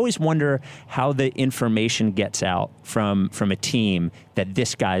 Like, I always wonder how the information gets out from a team that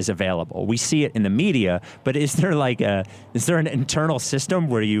this guy's available. We see it in the media, but is there an internal system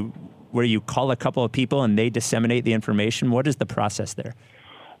where you call a couple of people and they disseminate the information? What is the process there?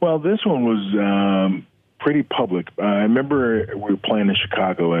 Well, this one was pretty public. I remember we were playing in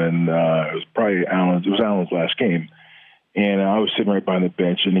Chicago, and it was probably Allen's last game. And I was sitting right behind the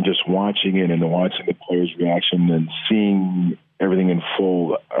bench and then just watching it and watching the players' reaction and seeing everything in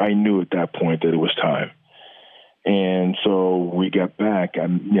full. I knew at that point that it was time. And so we got back.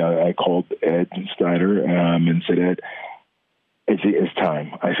 I called Ed Snyder and said, Ed, it's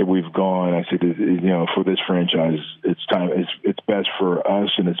time. I said, we've gone. I said, for this franchise, it's time. It's best for us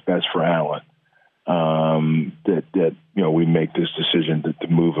and it's best for Allen. That we make this decision to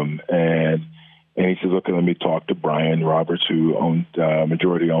move him. And he said, look, let me talk to Brian Roberts, who owned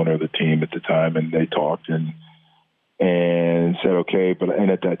majority owner of the team at the time, and they talked and said, okay.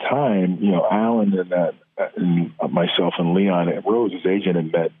 And at that time, Allen and myself and Leon Rose, his agent,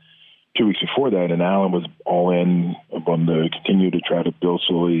 had met 2 weeks before that, and Allen was all in on to continue to try to build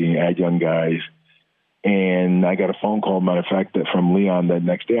slowly, add young guys. And I got a phone call, matter of fact, that from Leon the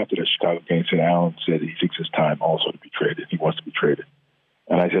next day after the Chicago game said Allen said he thinks it's time also to be traded. He wants to be traded.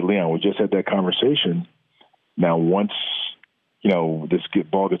 And I said, Leon, we just had that conversation. Now, once, this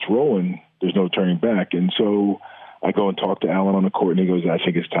ball gets rolling, there's no turning back. And so I go and talk to Allen on the court, and he goes, I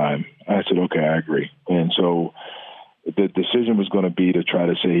think it's time. I said, okay, I agree. And so the decision was going to be to try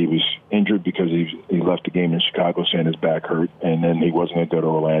to say he was injured because he left the game in Chicago saying his back hurt, and then he wasn't going to go to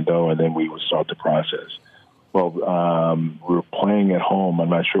Orlando, and then we would start the process. Well, we were playing at home. I'm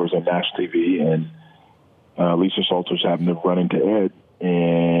not sure it was on national TV, and Lisa Salters happened to run into Ed,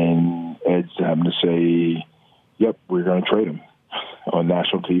 and Ed happened to say, yep, we're going to trade him on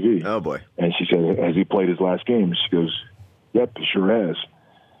national TV. Oh, boy. And she said, has he played his last game? She goes, yep, he sure has.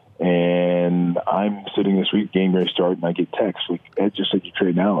 And I'm sitting this week, game ready to start, and I get text like, Ed just said you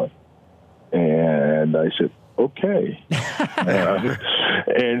trade Allen. And I said, okay.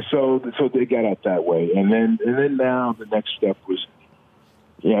 And so they got out that way. And then now the next step was,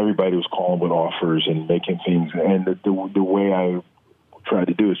 everybody was calling with offers and making things. And the way I tried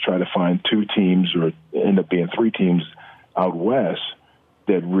to do is try to find 2 teams, or end up being 3 teams out west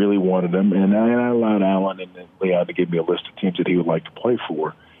that really wanted them. And I allowed Allen and Leon to give me a list of teams that he would like to play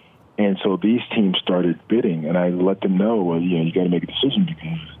for. And so these teams started bidding, and I let them know, well, you got to make a decision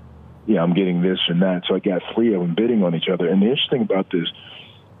because, I'm getting this and that. So I got 3 of them bidding on each other. And the interesting about this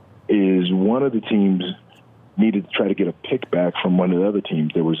is one of the teams needed to try to get a pick back from one of the other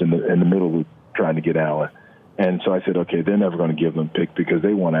teams that was in the middle of trying to get Allen. And so I said, okay, they're never going to give them a pick because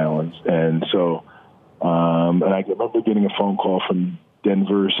they want Allen's. And so, and I remember getting a phone call from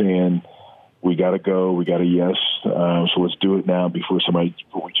Denver saying, we got to go. We got a yes. So let's do it now before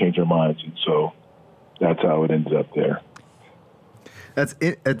we change our minds. And so that's how it ends up there.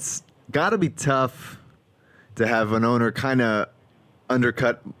 It's got to be tough to have an owner kind of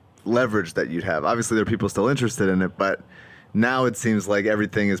undercut leverage that you'd have. Obviously, there are people still interested in it, but now it seems like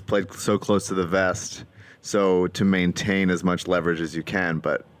everything is played so close to the vest. So to maintain as much leverage as you can.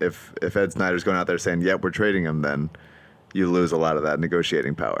 But if Ed Snyder's going out there saying, yep, we're trading him, then you lose a lot of that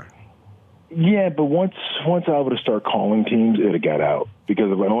negotiating power. Yeah, but once I would have started calling teams, it have got out.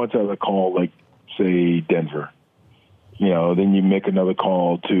 Because once I would call, like, say, Denver, then you make another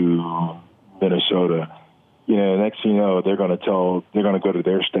call to Minnesota. Next thing you know, they're going to go to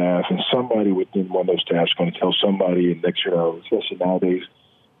their staff, and somebody within one of those staffs is going to tell somebody, and next especially nowadays,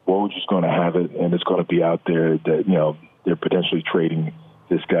 Woj is going to have it, and it's going to be out there that, they're potentially trading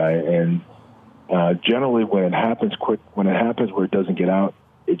this guy. And generally when it happens where it doesn't get out,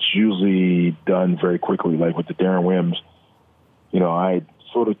 it's usually done very quickly. Like with the Darren Williams, I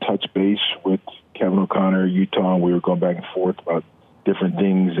sort of touched base with Kevin O'Connor, Utah, and we were going back and forth about different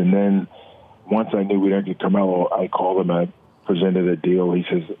things. And then once I knew we didn't get Carmelo, I called him and I presented a deal. He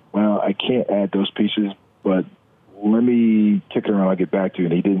says, well, I can't add those pieces, but let me kick it around. I'll get back to you.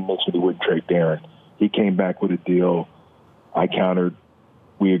 And he didn't mention he wouldn't trade Darren. He came back with a deal. I countered.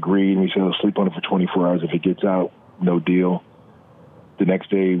 We agreed. We said, let's sleep on it for 24 hours. If it gets out, no deal. The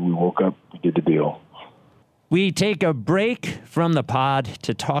next day we woke up, we did the deal. We take a break from the pod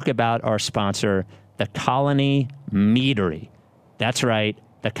to talk about our sponsor, the Colony Meadery. That's right.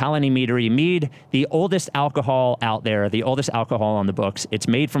 the Colony Meadery mead, the oldest alcohol out there, the oldest alcohol on the books. It's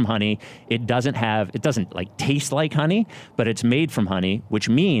made from honey. It doesn't like taste like honey, but it's made from honey, which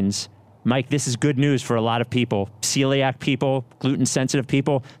means, Mike, this is good news for a lot of people, celiac people, gluten sensitive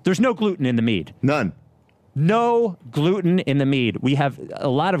people. There's no gluten in the mead. None. No gluten in the mead. We have a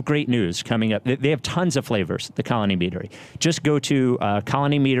lot of great news coming up. They have tons of flavors, the Colony Meadery. Just go to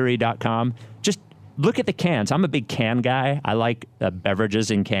colonymeadery.com. Just look at the cans. I'm a big can guy. I like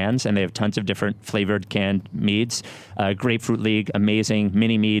beverages in cans, and they have tons of different flavored canned meads. Grapefruit League, amazing.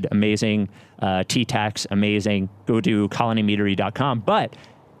 Mini Mead, amazing. Tea-Tax, amazing. Go to colonymeadery.com. But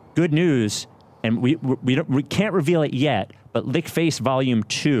good news, and we can't reveal it yet, but Lick Face Volume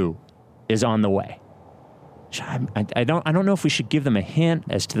 2 is on the way. I don't know if we should give them a hint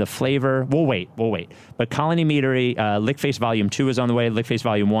as to the flavor. We'll wait. But Colony Meadery, Lick Face Volume 2 is on the way. Lick Face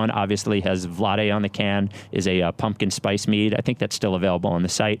Volume 1 obviously has Vlade on the can, is a pumpkin spice mead. I think that's still available on the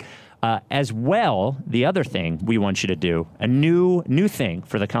site. As well, the other thing we want you to do, a new thing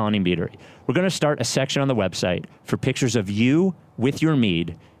for the Colony Meadery. We're going to start a section on the website for pictures of you with your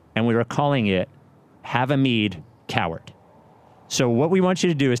mead, and we are calling it Have a Mead Coward. So what we want you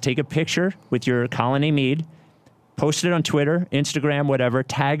to do is take a picture with your Colony Mead, post it on Twitter, Instagram, whatever,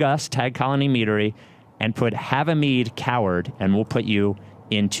 tag us, tag Colony Meadery, and put Have a Mead Coward, and we'll put you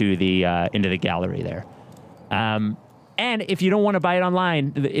into the gallery there. And if you don't want to buy it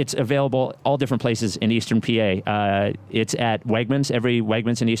online, it's available all different places in Eastern PA. It's at Wegmans, every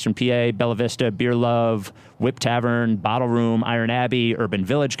Wegmans in Eastern PA, Bella Vista, Beer Love, Whip Tavern, Bottle Room, Iron Abbey, Urban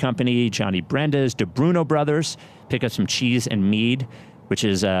Village Company, Johnny Brenda's, De Bruno Brothers. Pick up some cheese and mead, which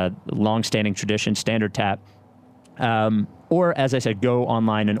is a long-standing tradition, standard tap. Or, as I said, go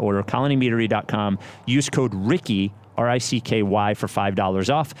online and order colonymeadery.com. Use code RICKY, RICKY, for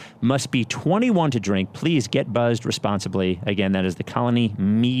 $5 off. Must be 21 to drink. Please get buzzed responsibly. Again, that is the Colony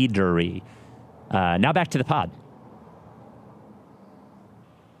Meadery. Now back to the pod.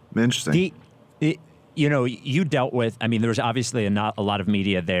 Interesting. You dealt with, there was obviously not a lot of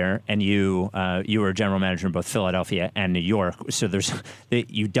media there, and you were general manager in both Philadelphia and New York, so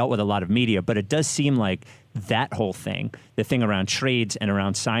you dealt with a lot of media, but it does seem like that whole thing, the thing around trades and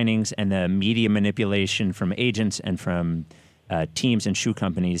around signings and the media manipulation from agents and from teams and shoe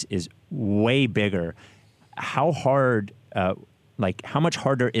companies is way bigger. How much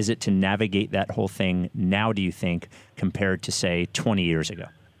harder is it to navigate that whole thing now, do you think, compared to, say, 20 years ago?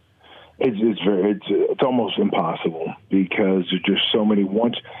 It's almost impossible because there's just so many.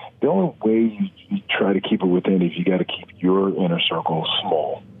 The only way you try to keep it within is you got to keep your inner circle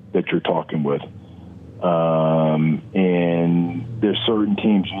small that you're talking with. And there's certain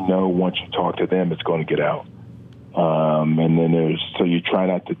teams, once you talk to them, it's going to get out. And then so you try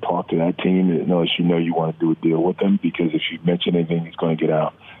not to talk to that team unless you want to do a deal with them, because if you mention anything, it's going to get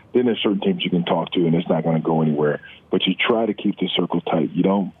out. Then there's certain teams you can talk to and it's not going to go anywhere. But you try to keep the circle tight. You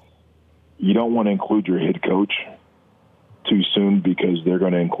don't want to include your head coach too soon, because they're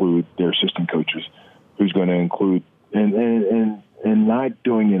going to include their assistant coaches, who's going to include, and not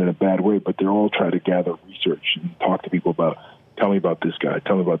doing it in a bad way, but they're all trying to gather research and talk to people about, tell me about this guy.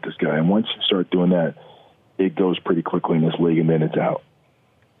 And once you start doing that, it goes pretty quickly in this league, and then it's out.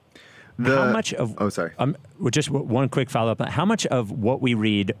 How much of... Oh, sorry. Just one quick follow-up. How much of what we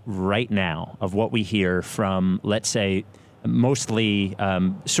read right now, of what we hear from, let's say, mostly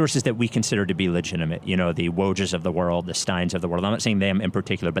sources that we consider to be legitimate, the Wojers of the world, the Steins of the world. I'm not saying them in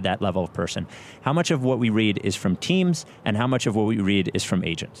particular, but that level of person. How much of what we read is from teams, and how much of what we read is from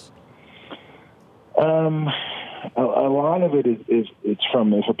agents? A lot of it is it's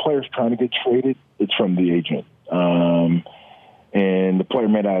from, if a player's trying to get traded, it's from the agent. And the player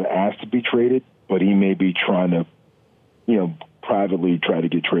may not ask to be traded, but he may be trying to, privately try to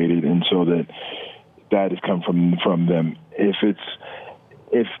get traded, and so that has come from them. If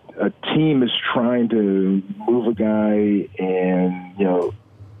a team is trying to move a guy, and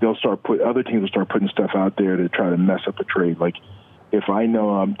other teams will start putting stuff out there to try to mess up a trade. Like if I know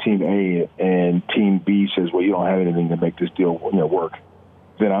I'm Team A and Team B says, well, you don't have anything to make this deal work,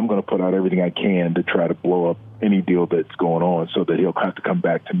 then I'm going to put out everything I can to try to blow up any deal that's going on, so that he'll have to come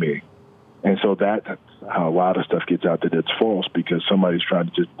back to me. And so that's how a lot of stuff gets out there that's false, because somebody's trying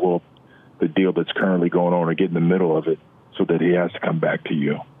to just blow up the deal that's currently going on or get in the middle of it, so that he has to come back to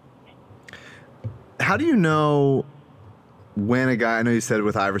you. How do you know when a guy, I know you said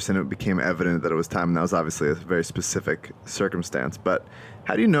with Iverson it became evident that it was time, and that was obviously a very specific circumstance, but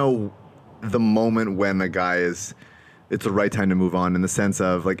how do you know the moment when a guy it's the right time to move on, in the sense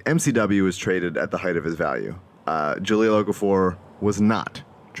of, like, MCW was traded at the height of his value. Jahlil Okafor was not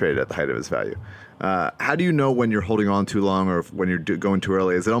traded at the height of his value. How do you know when you're holding on too long or when you're going too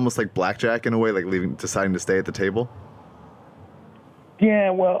early? Is it almost like blackjack in a way, like deciding to stay at the table?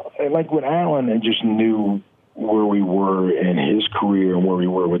 Yeah, well, like with Allen, I just knew where we were in his career and where we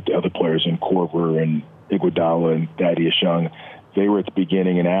were with the other players in Korver and Iguodala and Thaddeus Young. They were at the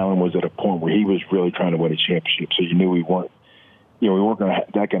beginning, and Allen was at a point where he was really trying to win a championship. So you knew we weren't going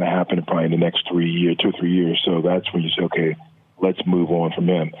to happen probably in the next 2 or 3 years. So that's when you say, okay, let's move on from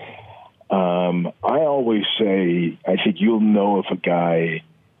him. I always say, I think you'll know if a guy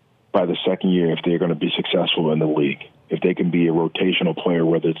by the second year if they're going to be successful in the league, if they can be a rotational player,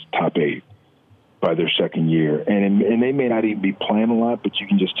 whether it's top 8 by their second year. And they may not even be playing a lot, but you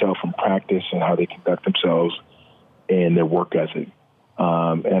can just tell from practice and how they conduct themselves and their work ethic.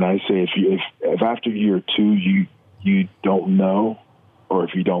 And I say if after year 2 you don't know, or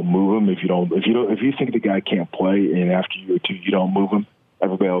if you don't move him, if you think the guy can't play, and after year 2 you don't move him,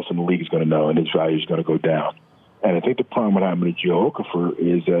 everybody else in the league is going to know, and his value is going to go down. And I think the problem with happened to Joe Okafor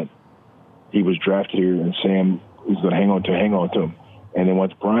is that he was drafted here, and Sam was going to hang on to him. And then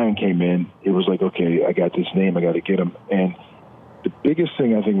once Brian came in, it was like, okay, I got this name, I got to get him. And the biggest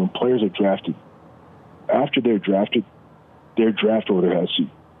thing I think when players are drafted, after they're drafted, their draft order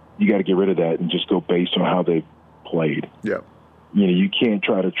you got to get rid of that and just go based on how they played. Yeah. You can't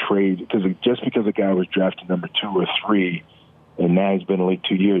try to trade because just because a guy was drafted number 2 or 3 and now he's been in the league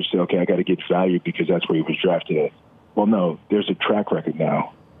 2 years, say, okay, I got to get value because that's where he was drafted at. Well, no, there's a track record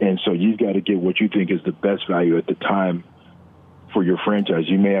now. And so you've got to get what you think is the best value at the time for your franchise.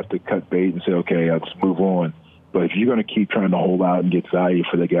 You may have to cut bait and say, okay, let's move on. But if you're going to keep trying to hold out and get value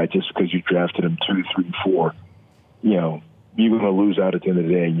for the guy just because you drafted him 2, 3, 4, you're going to lose out at the end of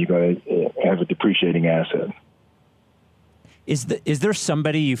the day, and you're going to have a depreciating asset. Is there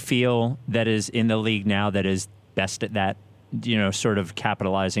somebody you feel that is in the league now that is best at that, sort of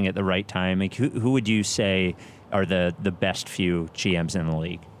capitalizing at the right time? Like who would you say are the best few GMs in the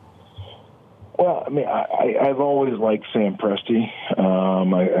league? Well, I mean, I've always liked Sam Presti.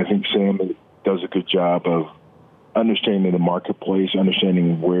 I think Sam does a good job of understanding the marketplace,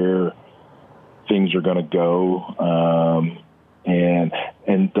 understanding where things are going to go,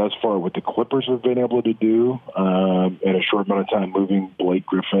 and thus far what the Clippers have been able to do in a short amount of time, moving Blake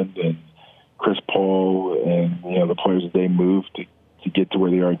Griffin and Chris Paul and the players that they moved to get to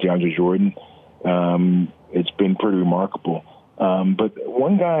where they are, DeAndre Jordan. It's been pretty remarkable. But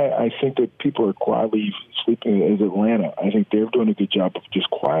one guy I think that people are quietly sleeping is Atlanta. I think they're doing a good job of just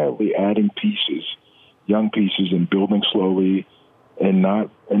quietly adding pieces, young pieces, and building slowly, and not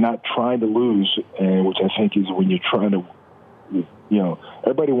trying to lose. And which I think is when you're trying to,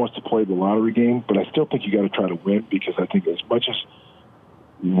 everybody wants to play the lottery game, but I still think you got to try to win because I think as much as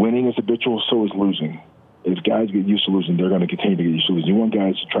winning is habitual, so is losing. If guys get used to losing, they're going to continue to get used to losing. You want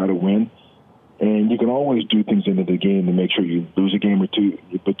guys to try to win. And you can always do things into the game to make sure you lose a game or two,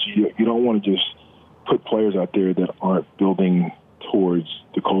 but you don't want to just put players out there that aren't building towards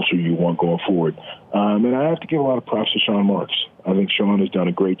the culture you want going forward. And I have to give a lot of props to Sean Marks. I think Sean has done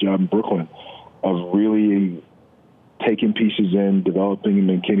a great job in Brooklyn of really taking pieces in, developing them,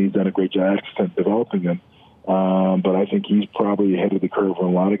 and Kenny's done a great job developing them. But I think he's probably ahead of the curve on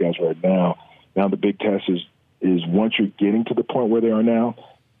a lot of guys right now. Now the big test is once you're getting to the point where they are now,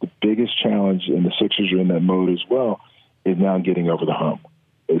 the biggest challenge, and the Sixers are in that mode as well, is now getting over the hump.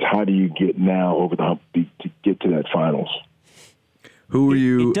 Is how do you get now over the hump to get to that finals? Who are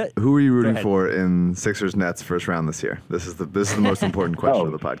you rooting for in Sixers Nets first round this year? This is the most important question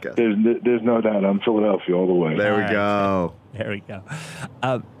of the podcast. There's no doubt. I'm Philadelphia all the way. There we go. There we go.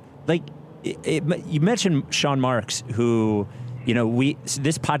 You mentioned Sean Marks, who.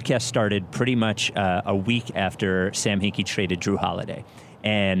 This podcast started pretty much a week after Sam Hinkie traded Drew Holiday.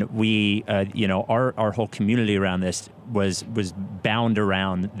 And we, our whole community around this was bound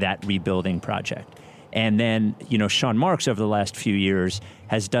around that rebuilding project. And then, Sean Marks over the last few years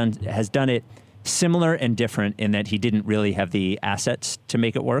has done it similar and different in that he didn't really have the assets to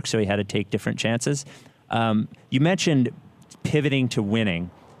make it work, so he had to take different chances. You mentioned pivoting to winning.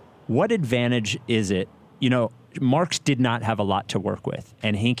 What advantage is it? Marks did not have a lot to work with,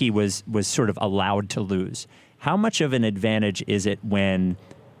 and Hinkie was sort of allowed to lose. How much of an advantage is it when,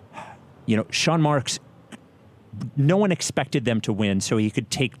 Sean Marks, no one expected them to win, so he could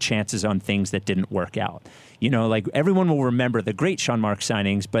take chances on things that didn't work out. Like everyone will remember the great Sean Marks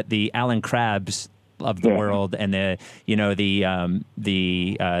signings, but the Alan Crabbs of the world and the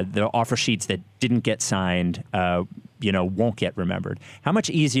offer sheets that didn't get signed, won't get remembered. How much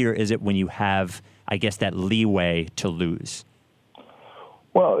easier is it when you have, I guess, that leeway to lose?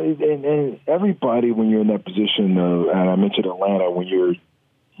 Well, and everybody, when you're in that position, and I mentioned Atlanta, when you're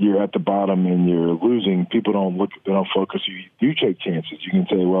you're at the bottom and you're losing, people they don't focus. You do take chances. You can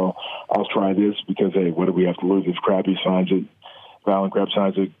say, well, I'll try this because, hey, what do we have to lose? If Krabby signs it, Valen Crab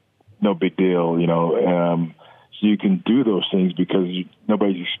signs it, no big deal, so you can do those things because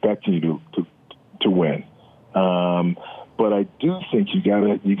nobody's expecting you to win. But I do think you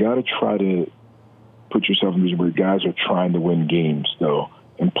gotta try to put yourself in a position where guys are trying to win games, though,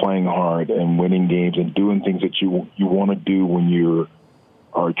 and playing hard and winning games and doing things that you want to do when you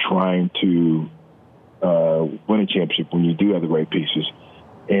are trying to win a championship, when you do have the right pieces.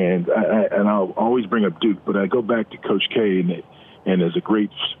 And I'll always bring up Duke, but I go back to Coach K, and there's a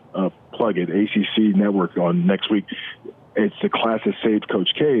great plug at ACC Network on next week. It's the class that saved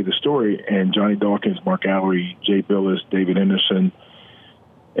Coach K, the story, and Johnny Dawkins, Mark Allery, Jay Billis, David Henderson,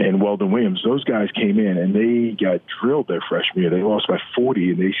 and Weldon Williams. Those guys came in, and they got drilled their freshman year. They lost by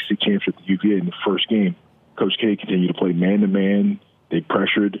 40 in the ACC championship at the UVA in the first game. Coach K continued to play man-to-man. They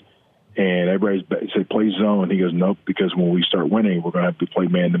pressured, and everybody said, play zone. He goes, nope, because when we start winning, we're going to have to play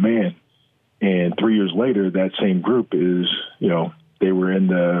man-to-man. And 3 years later, that same group is, they were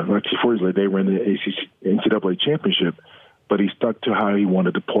in actually 4 years later, they were in the ACC NCAA championship, but he stuck to how he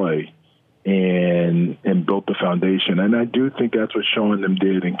wanted to play and built the foundation. And I do think that's what Sean and them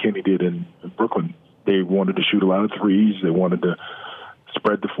did and Kenny did in Brooklyn. They wanted to shoot a lot of threes. They wanted to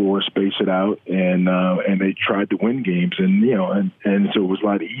spread the floor, space it out, and they tried to win games. And so it was a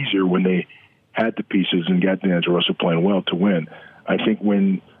lot easier when they had the pieces and got D'Angelo Russell playing well to win. I think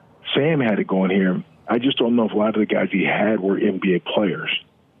when Sam had it going here, I just don't know if a lot of the guys he had were NBA players.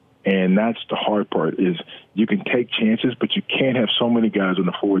 And that's the hard part is you can take chances, but you can't have so many guys on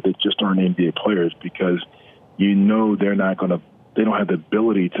the floor that just aren't NBA players because they don't have the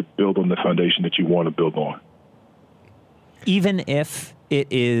ability to build on the foundation that you want to build on. Even if it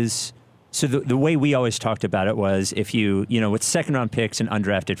is, so the way we always talked about it was if with second round picks and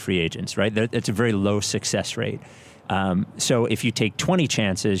undrafted free agents, right? It's a very low success rate. So if you take 20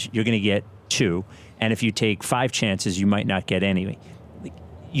 chances, you're going to get 2. And if you take 5 chances, you might not get any.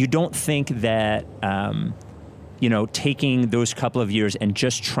 You don't think that, taking those couple of years and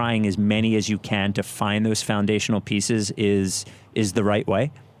just trying as many as you can to find those foundational pieces is the right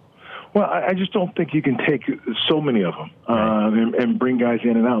way? Well, I just don't think you can take so many of them and bring guys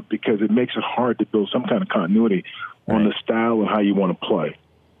in and out because it makes it hard to build some kind of continuity on the style of how you want to play.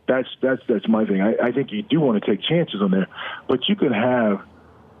 That's my thing. I think you do want to take chances on there, but you could have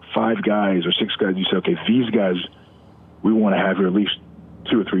 5 guys or 6 guys. You say, okay, these guys we want to have here at least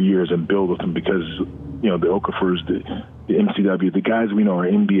 2 or 3 years and build with them because, the Okafors, the MCW, the guys we know are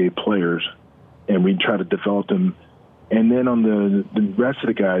NBA players, and we try to develop them. And then on the rest of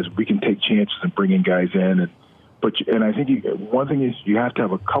the guys, we can take chances and bring in guys in. And I think one thing is you have to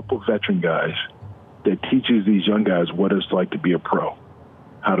have a couple veteran guys that teaches these young guys what it's like to be a pro,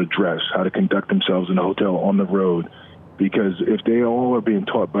 how to dress, how to conduct themselves in a hotel on the road. Because if they all are being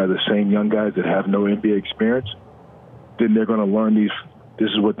taught by the same young guys that have no NBA experience, then they're going to learn this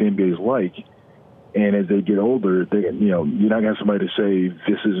is what the NBA is like. And as they get older, you're not going to have somebody to say,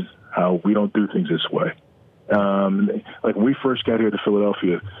 this is how we don't do things this way. Like when we first got here to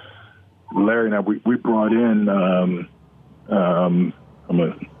Philadelphia, Larry and I, we brought in, I'm going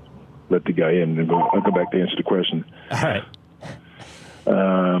to let the guy in and I'll go back to answer the question. All right.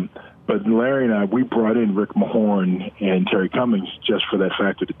 But Larry and I, we brought in Rick Mahorn and Terry Cummings just for that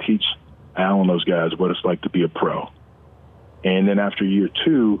factor to teach Al and those guys what it's like to be a pro. And then after year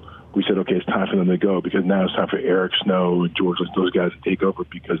 2, we said, okay, it's time for them to go because now it's time for Eric Snow and George, those guys to take over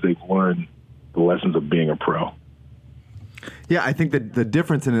because they've learned the lessons of being a pro. Yeah, I think that the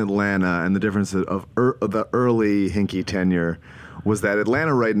difference in Atlanta and the difference of the early Hinkie tenure was that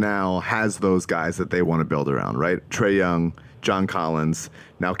Atlanta right now has those guys that they want to build around, right? Trae Young, John Collins,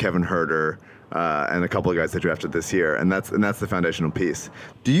 now Kevin Huerter, and a couple of guys they drafted this year, and that's the foundational piece.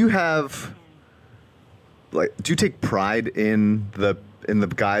 Do you take pride in the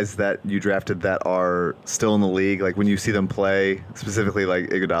guys that you drafted that are still in the league? Like when you see them play, specifically like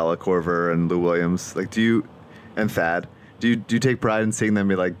Iguodala, Korver, and Lou Williams, and Thad, do you take pride in seeing them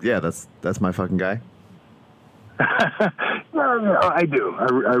be like, yeah, that's my fucking guy? No, I do.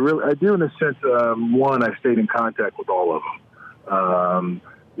 I do in a sense. One, I stayed in contact with all of them.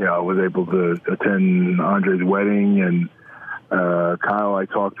 I was able to attend Andre's wedding, and Kyle I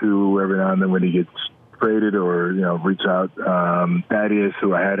talk to every now and then when he gets traded or reach out. Thaddeus,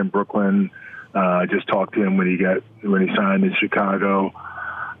 who I had in Brooklyn, I just talked to him when he signed in Chicago.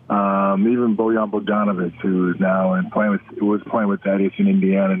 Even Bojan Bogdanovic, who is now was playing with Thaddeus in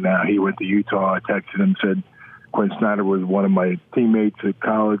Indiana. Now he went to Utah. I texted him, said Quinn Snyder was one of my teammates at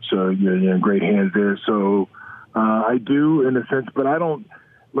college, so you're in great hands there. So I do in a sense, but I don't.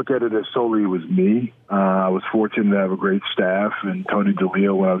 look at it as solely it was me. I was fortunate to have a great staff, and Tony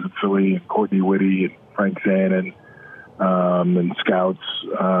DeLeo when I was in Philly, and Courtney Whitty, and Frank Zannon, and scouts,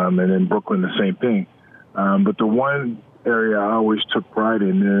 and in Brooklyn the same thing. But the one area I always took pride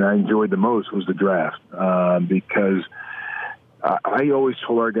in and I enjoyed the most was the draft, because I always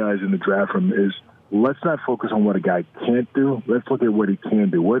told our guys in the draft room is, let's not focus on what a guy can't do. Let's look at what he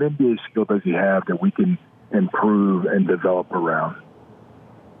can do. What NBA skill does he have that we can improve and develop around?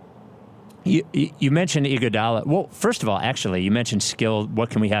 You mentioned Iguodala. Well, first of all, actually, you mentioned skill.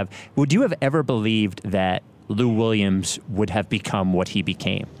 What can we have? Would you have ever believed that Lou Williams would have become what he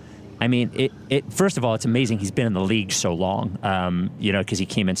became? I mean, first of all, it's amazing he's been in the league so long, because he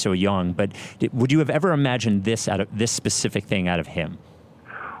came in so young. But would you have ever imagined this specific thing out of him?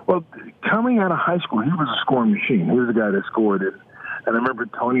 Well, coming out of high school, he was a scoring machine. He was the guy that scored it. And I remember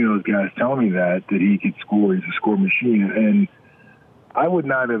Tony and those guys telling me that he could score. He's a score machine. And I would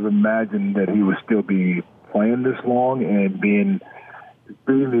not have imagined that he would still be playing this long and being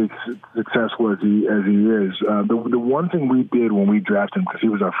as successful as he is. The one thing we did when we drafted him, because he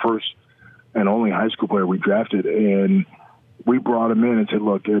was our first and only high school player we drafted, and we brought him in and said,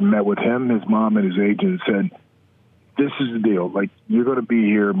 look, and met with him, his mom, and his agent, and said, this is the deal. Like, you're going to be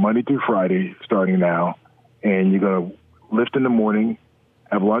here Monday through Friday starting now, and you're going to lift in the morning,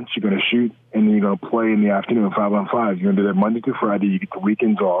 have lunch, you're going to shoot, and then you're going to play in the afternoon 5-on-5. You're going to do that Monday through Friday. You get the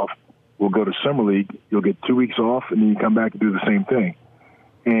weekends off. We'll go to summer league. You'll get 2 weeks off, and then you come back and do the same thing.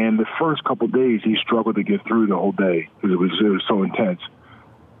 And the first couple of days, he struggled to get through the whole day because it was so intense.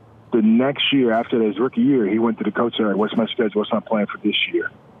 The next year, after his rookie year, he went to the coach and said, what's my schedule? What's my plan for this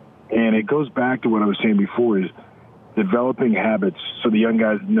year? And it goes back to what I was saying before is developing habits so the young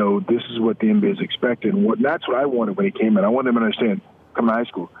guys know this is what the NBA is expecting. That's what I wanted when he came in. I wanted him to understand, coming to high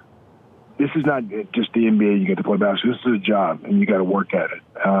school, this is not just the NBA you get to play basketball. This is a job, and you got to work at it.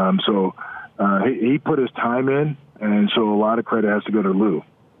 So he put his time in, and so a lot of credit has to go to Lou.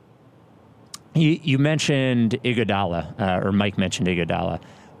 You mentioned Iguodala, or Mike mentioned Iguodala.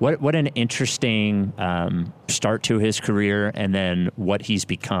 What an interesting start to his career, and then what he's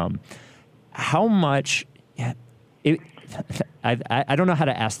become. How much? I don't know how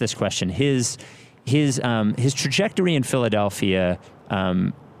to ask this question. His trajectory in Philadelphia.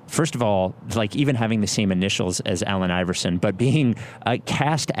 First of all, like even having the same initials as Allen Iverson, but being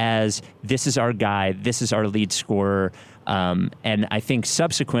cast as this is our guy, this is our lead scorer. And I think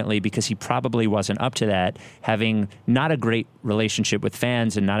subsequently, because he probably wasn't up to that, having not a great relationship with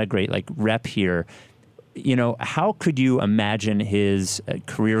fans and not a great rep here, how could you imagine his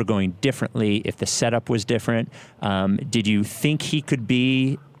career going differently if the setup was different? Did you think he could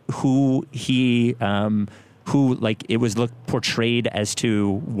be who it was portrayed as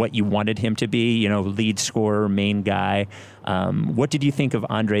to what you wanted him to be, lead scorer, main guy? What did you think of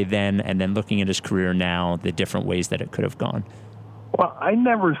Andre then, and then looking at his career now, the different ways that it could have gone? Well, I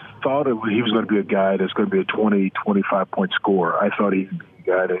never thought he was going to be a guy that's going to be a 20, 25-point scorer. I thought he'd be a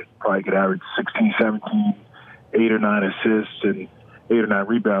guy that probably could average 16, 17, 8 or 9 assists and 8 or 9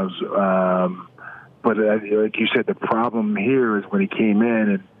 rebounds. But like you said, the problem here is when he came in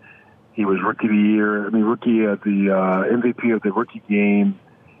and he was rookie of the year. Rookie of the MVP of the rookie game.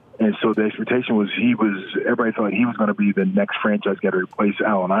 And so the expectation was everybody thought he was going to be the next franchise guy to replace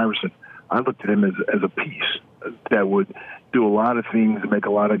Allen Iverson. I looked at him as a piece that would do a lot of things and make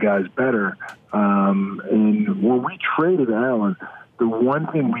a lot of guys better. And when we traded Allen, the one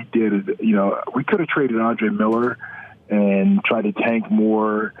thing we did is, we could have traded Andre Miller and tried to tank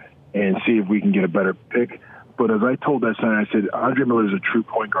more and see if we can get a better pick. But as I told that son, I said, Andre Miller is a true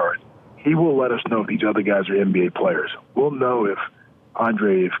point guard. He will let us know if these other guys are NBA players. We'll know if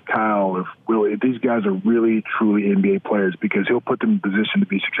Andre, if Kyle, if Willie, if these guys are really, truly NBA players, because he'll put them in position to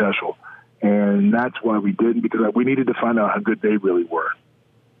be successful. And that's why we didn't, because we needed to find out how good they really were.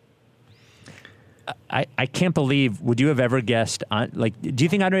 I can't believe, would you have ever guessed, do you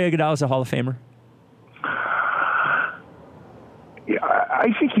think Andre Iguodala is a Hall of Famer? Yeah,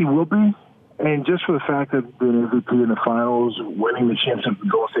 I think he will be. And just for the fact that being MVP in the finals, winning the championship with the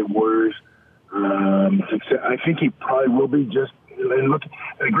Golden State Warriors, I think he probably will be. And look,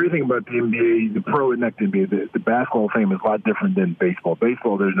 the great thing about the NBA, the pro and not the NBA, the basketball fame is a lot different than baseball.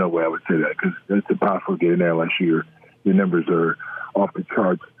 Baseball, there's no way I would say that because it's impossible to get in there unless your numbers are off the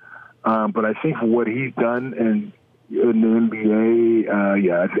charts. But I think for what he's done in the NBA,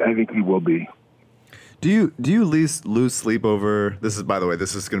 I think he will be. Do you lose sleep over? This is, by the way,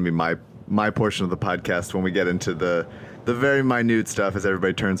 this is going to be my portion of the podcast when we get into the very minute stuff as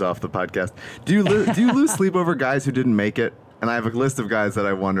everybody turns off the podcast. Do you lose sleep over guys who didn't make it? and I have a list of guys that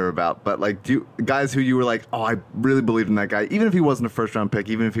I wonder about, but like guys who you were like, oh, I really believed in that guy, even if he wasn't a first round pick,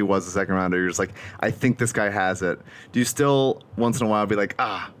 even if he was a second rounder, you're just like, I think this guy has it. Do you still once in a while be like,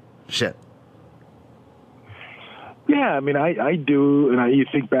 shit? Yeah, I mean, I do, and you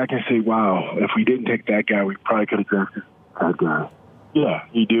think back and say, wow, if we didn't take that guy, we probably could have drafted that guy. Yeah,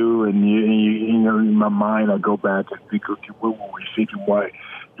 you do, and you know, in my mind, I go back and think, okay, what were we thinking? What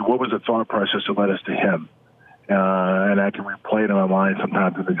was the thought process that led us to him? And I can replay it in my mind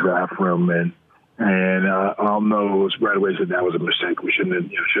sometimes in the draft room, and I'll know right away that was a mistake. We shouldn't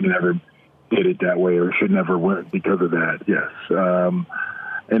have never did it that way, or should never went because of that. Yes.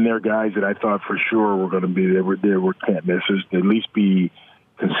 And there are guys that I thought for sure were going to be there. Were can't misses. At least be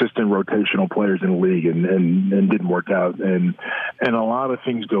consistent rotational players in the league, and didn't work out. And a lot of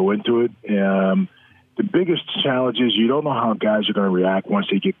things go into it. The biggest challenge is you don't know how guys are going to react once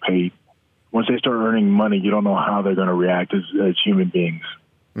they get paid. Once they start earning money, you don't know how they're going to react as human beings.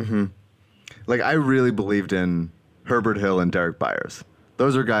 Mm-hmm. Like, I really believed in Herbert Hill and Derek Byers.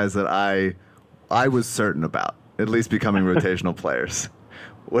 Those are guys that I was certain about at least becoming rotational players.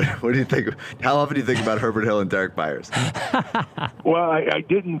 What do you think? How often do you think about Herbert Hill and Derek Byers? Well, I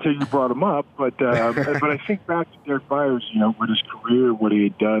didn't until you brought him up, but I think back to Derek Byers, you know, with his career, what he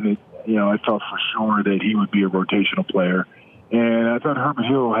had done, I thought for sure that he would be a rotational player. And I thought Herbert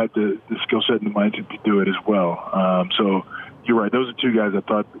Hill had the skill set and the mindset to do it as well. So you're right. Those are two guys I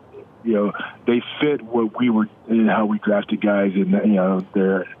thought, they fit what we were and how we drafted guys. And,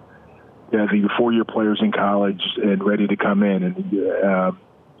 they're, I think, 4-year players in college and ready to come in.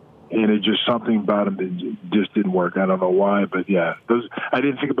 And it's just something about them that just didn't work. I don't know why, but yeah, I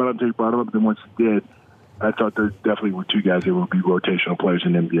didn't think about them until you brought them up. But then once it did, I thought there definitely were two guys that would be rotational players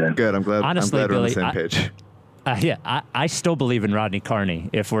in the NBA. Good. I'm glad. Honestly, I'm glad Billy, we're on the same page. I still believe in Rodney Carney,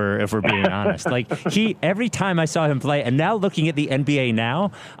 if we're being honest. Like, every time I saw him play, and now looking at the NBA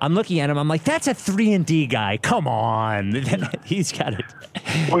now, I'm looking at him, I'm like, that's a 3-and-D guy. Come on. He's got it.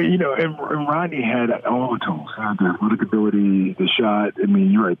 Well, and Rodney had all the tools. The athletic ability, the shot. I mean,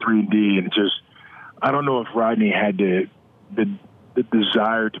 you're right, 3-and-D, and I don't know if Rodney had the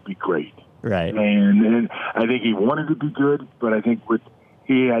desire to be great. Right. And I think he wanted to be good, but I think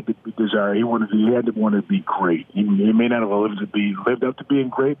he had the desire. He had to want to be great. He may not have lived up to being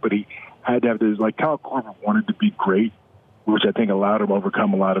great, but he had to have this. Like Kyle Korver wanted to be great, which I think allowed him to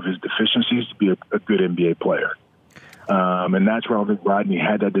overcome a lot of his deficiencies to be a good NBA player. And that's where I think Rodney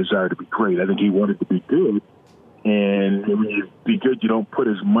had that desire to be great. I think he wanted to be good, and when you be good, you don't put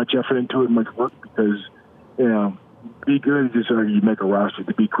as much effort into it, much work, because be good is just you make a roster.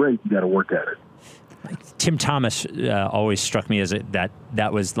 To be great, you got to work at it. Tim Thomas always struck me as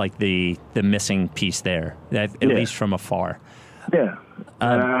that was like the missing piece there, at least from afar. Yeah,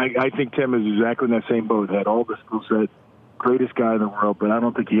 and I think Tim is exactly in that same boat. Had all the skill set, greatest guy in the world, but I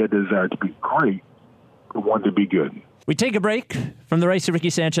don't think he had the desire to be great, but wanted to be good. We take a break from the Rice and Ricky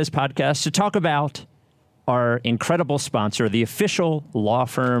Sanchez podcast to talk about our incredible sponsor, the official law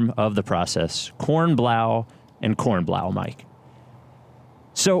firm of the process, Kornblau and Kornblau, Mike.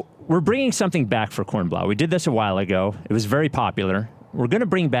 So we're bringing something back for Kornblau. We did this a while ago. It was very popular. We're going to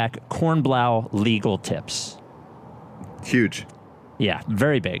bring back Kornblau legal tips. Huge. Yeah,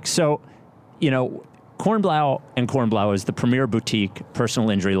 very big. So, Kornblau and Kornblau is the premier boutique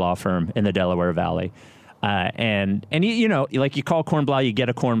personal injury law firm in the Delaware Valley. And you call Kornblau, you get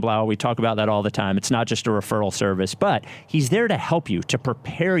a Kornblau. We talk about that all the time. It's not just a referral service, but he's there to help you, to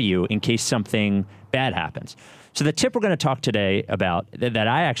prepare you in case something bad happens. So the tip we're going to talk today about that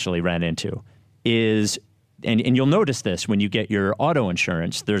I actually ran into is, and you'll notice this when you get your auto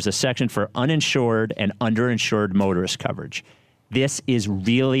insurance, there's a section for uninsured and underinsured motorist coverage. This is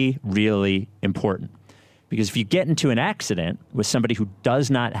really, really important, because if you get into an accident with somebody who does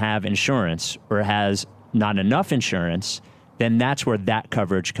not have insurance or has not enough insurance, then that's where that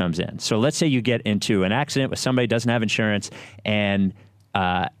coverage comes in. So let's say you get into an accident with somebody who doesn't have insurance and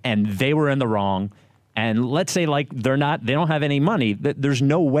they were in the wrong. And let's say they don't have any money. There's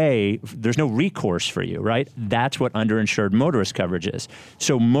no recourse for you, right? That's what underinsured motorist coverage is.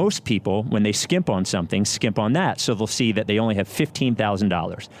 So most people, when they skimp on something, skimp on that. So they'll see that they only have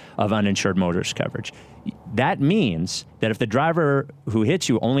 $15,000 of uninsured motorist coverage. That means that if the driver who hits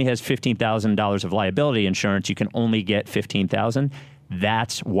you only has $15,000 of liability insurance, you can only get $15,000.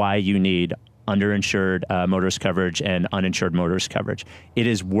 That's why you need underinsured motorist coverage and uninsured motorist coverage. It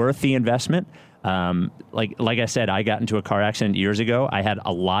is worth the investment. Like I said, I got into a car accident years ago. I had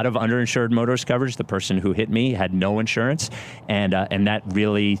a lot of underinsured motorist coverage. The person who hit me had no insurance, and that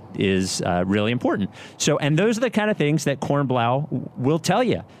really is really important. So, and those are the kind of things that Kornblau will tell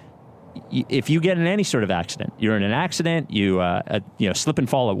you. if you get in any sort of accident, you're in an accident, you slip and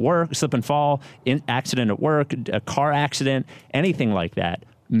fall at work, accident at work, a car accident, anything like that.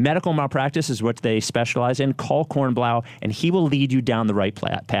 Medical malpractice is what they specialize in. Call Kornblau, and he will lead you down the right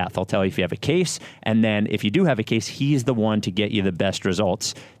path. I'll tell you if you have a case, and then if you do have a case, he's the one to get you the best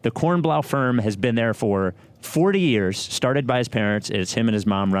results. The Kornblau firm has been there for 40 years, started by his parents. It's him and his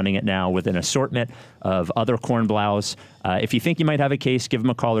mom running it now with an assortment of other Kornblaus. If you think you might have a case, give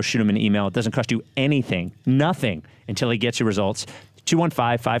him a call or shoot him an email. It doesn't cost you anything, nothing, until he gets you results.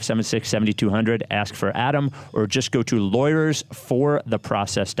 215-576-7200. Ask for Adam, or just go to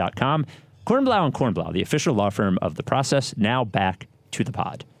lawyersfortheprocess.com. Kornblau and Kornblau, the official law firm of The Process. Now back to the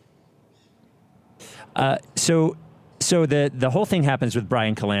pod. So the whole thing happens with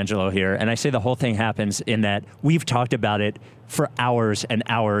Brian Colangelo here, and I say the whole thing happens in that we've talked about it for hours and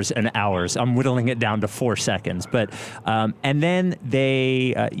hours and hours. I'm whittling it down to 4 seconds, but and then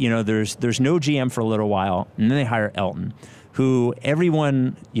they, there's no GM for a little while, and then they hire Elton, who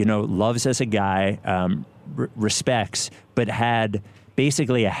everyone loves as a guy, respects, but had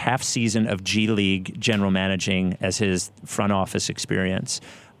basically a half season of G League general managing as his front office experience.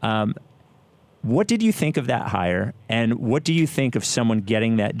 What did you think of that hire, and what do you think of someone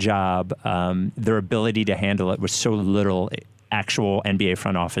getting that job, their ability to handle it with so little actual NBA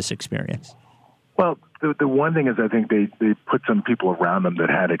front office experience? Well, the one thing is I think they put some people around them that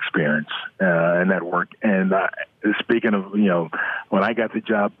had experience and that worked. And speaking of, when I got the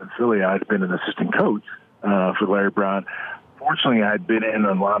job in Philly, I'd been an assistant coach for Larry Brown. Fortunately, I'd been in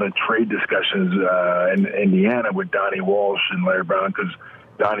a lot of trade discussions in Indiana with Donnie Walsh and Larry Brown, because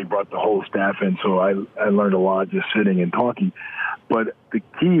Donnie brought the whole staff in, so I learned a lot just sitting and talking. But the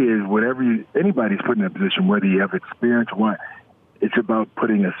key is whenever anybody's put in a position, whether you have experience or what, it's about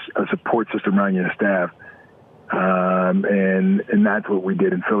putting a support system around your staff. And that's what we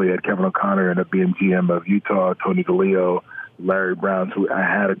did in Philly. I had Kevin O'Connor ended up being GM of Utah, Tony DeLeo, Larry Brown. So I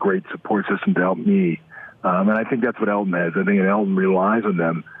had a great support system to help me. And I think that's what Elton has. I think Elton relies on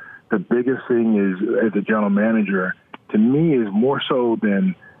them. The biggest thing is, as a general manager, to me, is more so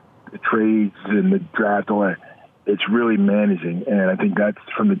than the trades and the draft, all that. It's really managing. And I think that's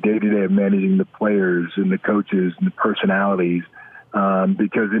from the day-to-day of managing the players and the coaches and the personalities.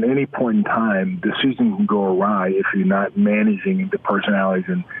 Because at any point in time, the season can go awry if you're not managing the personalities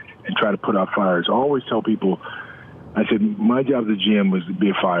and try to put out fires. I always tell people, I said, my job as a GM was to be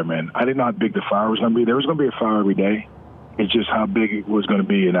a fireman. I didn't know how big the fire was going to be. There was going to be a fire every day. It's just how big it was going to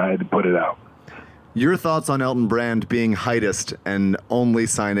be, and I had to put it out. Your thoughts on Elton Brand being heightest and only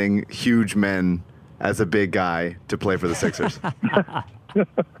signing huge men as a big guy to play for the Sixers? Well,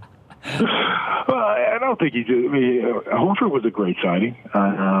 I don't think he did. I mean, Horford was a great signing.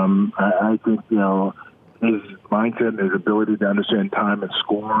 I think, his mindset and his ability to understand time and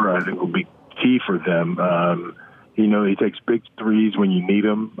score, I think, will be key for them. He takes big threes when you need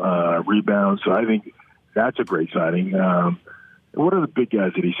them, rebounds. So I think that's a great signing. What are the big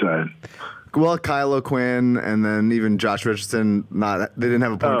guys that he signed? Well, Kyle O'Quinn, and then even Josh Richardson. They didn't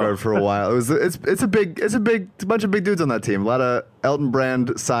have a point guard for a while. It's a bunch of big dudes on that team. A lot of Elton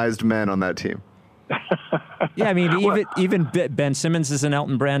Brand sized men on that team. Yeah, I mean, even Ben Simmons is an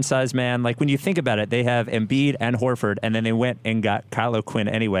Elton Brand sized man. Like, when you think about it, they have Embiid and Horford, and then they went and got Kyle O'Quinn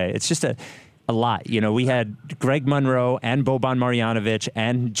anyway. It's just a lot. We had Greg Monroe and Boban Marjanovic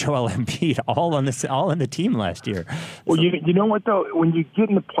and Joel Embiid all on the team last year. Well, so, you know what though? When you get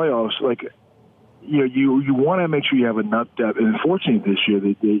in the playoffs, like, you want to make sure you have enough depth. And unfortunately, this year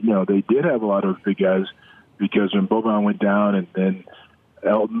they did have a lot of big guys, because when Boban went down and then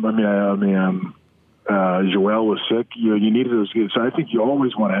Elton, Joel was sick. You needed those guys. So I think you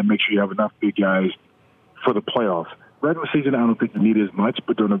always want to make sure you have enough big guys for the playoffs. Regular season, I don't think you need as much,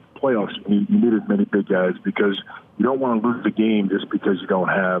 but during the playoffs, you need as many big guys, because you don't want to lose the game just because you don't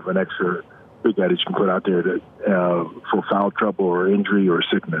have an extra big guy that you can put out there for foul trouble or injury or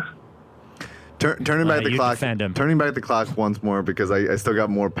sickness. Turning back the clock once more, because I still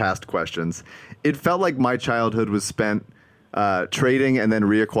got more past questions. It felt like my childhood was spent trading and then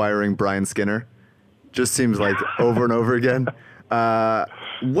reacquiring Brian Skinner. Just seems like over and over again.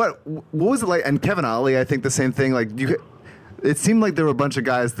 What was it like? And Kevin Ollie, I think the same thing. Like, it seemed like there were a bunch of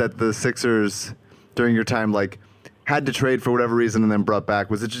guys that the Sixers during your time had to trade for whatever reason and then brought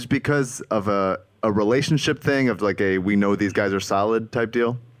back. Was it just because of a relationship thing of we know these guys are solid type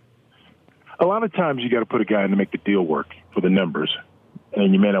deal? A lot of times you got to put a guy in to make the deal work for the numbers,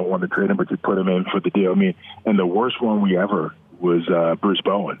 and you may not want to trade him, but you put him in for the deal. I mean, and the worst one we ever was Bruce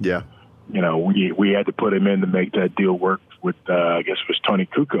Bowen. Yeah. We had to put him in to make that deal work with, I guess it was Tony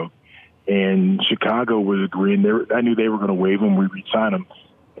Kukoc. And Chicago was agreeing. I knew they were going to waive him. We re-signed him.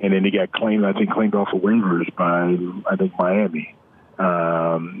 and then he got claimed off of waivers by Miami.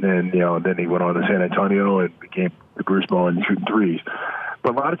 And then he went on to San Antonio and became the Bruce Bowen shooting threes.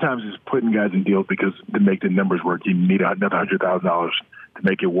 But a lot of times it's putting guys in deals because to make the numbers work, you need another $100,000 to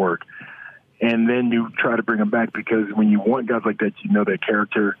make it work. And then you try to bring them back because when you want guys like that, you know their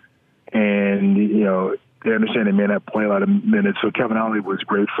character, and they understand they may not play a lot of minutes. So Kevin Ollie was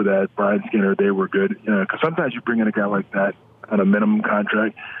great for that. Brian Skinner, they were good. Because sometimes you bring in a guy like that on a minimum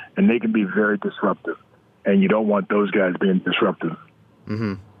contract, and they can be very disruptive, and you don't want those guys being disruptive.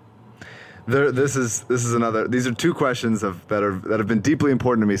 Mm-hmm. This is another. These are two questions that have been deeply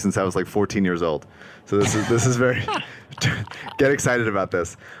important to me since I was like 14 years old. So this is very. Get excited about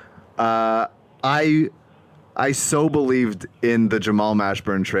this. I so believed in the Jamal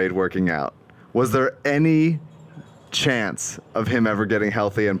Mashburn trade working out. Was there any chance of him ever getting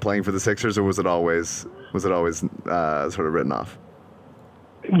healthy and playing for the Sixers, or was it always sort of written off?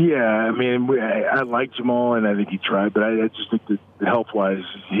 Yeah, I mean, I like Jamal, and I think he tried, but I just think that health-wise,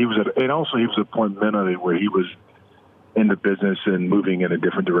 he was at a point mentally where he was in the business and moving in a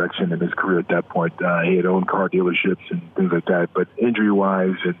different direction in his career at that point. He had owned car dealerships and things like that, but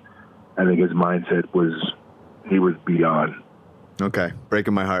injury-wise, and I think his mindset he was beyond. Okay,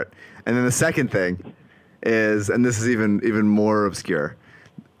 breaking my heart. And then the second thing is, and this is even more obscure,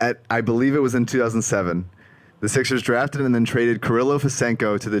 I believe it was in 2007, the Sixers drafted and then traded Kirilo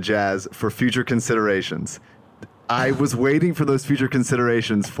Fisenko to the Jazz for future considerations. I was waiting for those future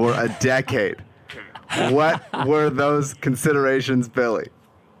considerations for a decade. What were those considerations, Billy?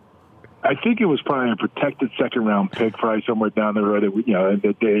 I think it was probably a protected second-round pick, probably somewhere down the road that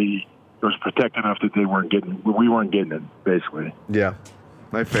it was protected enough that we weren't getting it, basically. Yeah.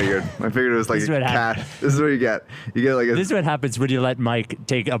 I figured it was like cash. This is what you get. You get like this is what happens when you let Mike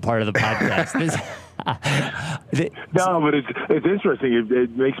take a part of the podcast. No, but it's interesting.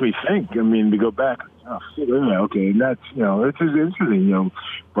 It makes me think. I mean, to go back. Oh, okay, and that's it's interesting.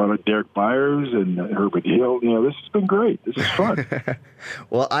 Brought up Derek Byers and Herbert Hill. This has been great. This is fun.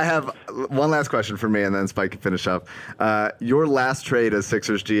 Well, I have one last question for me, and then Spike can finish up. Your last trade as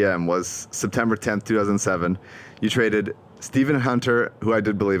Sixers GM was September 10th, 2007. You traded Stephen Hunter, who I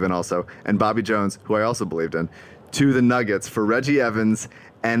did believe in also, and Bobby Jones, who I also believed in, to the Nuggets for Reggie Evans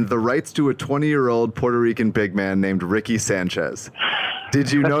and the rights to a 20-year-old Puerto Rican big man named Ricky Sanchez.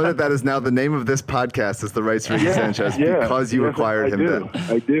 Did you know that is now the name of this podcast, is the rights to Ricky Sanchez, because you acquired him then?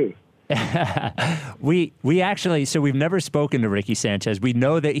 I do. We actually, so we've never spoken to Ricky Sanchez. We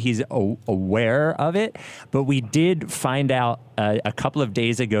know that he's aware of it, but we did find out a couple of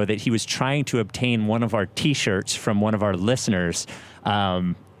days ago that he was trying to obtain one of our T-shirts from one of our listeners,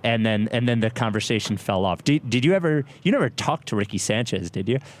 and then the conversation fell off. Did you never talked to Ricky Sanchez, did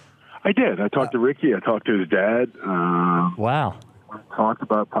you? I did. I talked to Ricky. I talked to his dad. Wow. We talked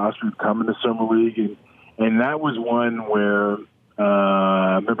about possibly coming to Summer League, and that was one where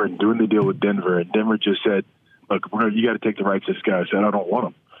I remember doing the deal with Denver, and Denver just said, "Look, you got to take the rights to this guy." I said, "I don't want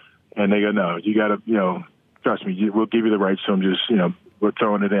him," and they go, "No, you got to, trust me, we'll give you the rights to him. Just, we're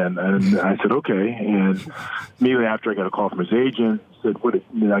throwing it in." And I said, "Okay." And immediately after, I got a call from his agent. Said, "What?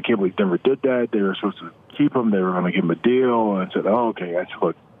 I can't believe Denver did that. They were supposed to keep him. They were going to give him a deal." And I said, "Oh, okay." I said,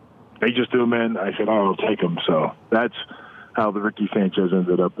 "Look, they just threw him in." I said, "Oh, I'll take him." So that's how the Ricky Sanchez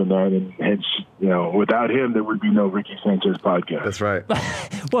ended up in that, and hence, without him, there would be no Ricky Sanchez podcast. That's right.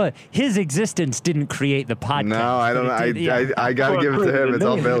 Well, his existence didn't create the podcast. No, I don't. I got to give it to him. It's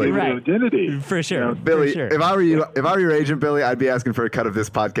all Billy. Right. Identity. For sure. Billy, for sure. if I were your agent, Billy, I'd be asking for a cut of this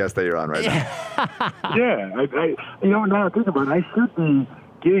podcast that you're on right now. Yeah, now I think about it, I should be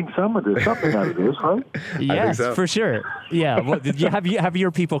getting something out of this, right? Yes, so. For sure. Yeah, well, you have your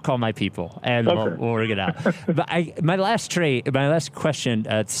people call my people, and okay. we'll work it out. But my last question,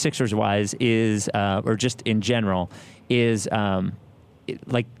 Sixers wise, is, or just in general, is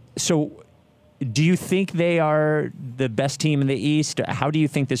so. Do you think they are the best team in the East? How do you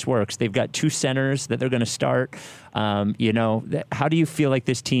think this works? They've got two centers that they're going to start. How do you feel like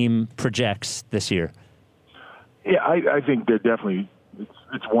this team projects this year? Yeah, I think they're definitely.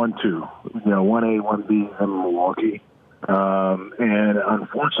 It's 1-2, 1A, 1B, and Milwaukee. And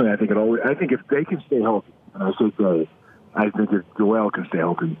unfortunately, I think if they can stay healthy, and I say they, I think if Joel can stay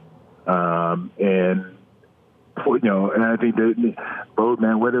healthy, and I think that both,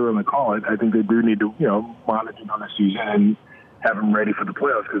 man, whether we're going to call it, I think they do need to, monitor on the season and have them ready for the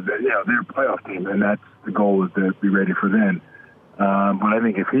playoffs because they're a playoff team, and that's the goal, is to be ready for then. But I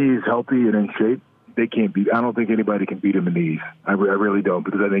think if he's healthy and in shape, they can't beat. I don't think anybody can beat him in the East. I really don't,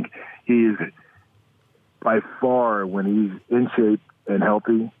 because I think he is by far, when he's in shape and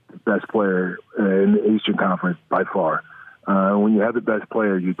healthy, the best player in the Eastern Conference by far. When you have the best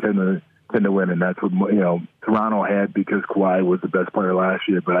player, you tend to win, and that's what Toronto had because Kawhi was the best player last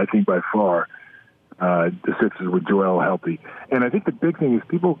year. But I think by far the Sixers with Joel healthy, and I think the big thing is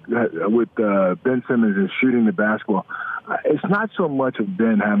people with Ben Simmons and shooting the basketball. It's not so much of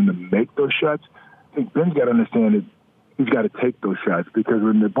Ben having to make those shots. I think Ben's got to understand that he's got to take those shots because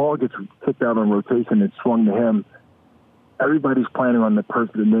when the ball gets kicked out on rotation and swung to him, everybody's planning on the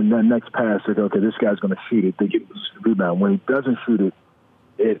person, and then that next pass, like, okay, this guy's going to shoot it. They get the rebound. When he doesn't shoot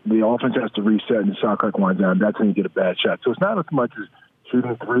it, the offense has to reset and the shot clock winds down. That's when you get a bad shot. So it's not as much as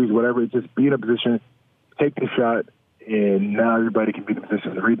shooting threes, whatever. It's just be in a position, take the shot, and now everybody can be in a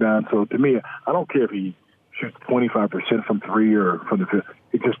position to rebound. So to me, I don't care if he shoots 25% from three or from the fifth.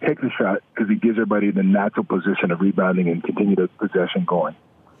 It just takes a shot because he gives everybody the natural position of rebounding and continue the possession going.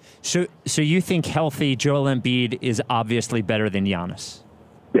 So you think healthy Joel Embiid is obviously better than Giannis?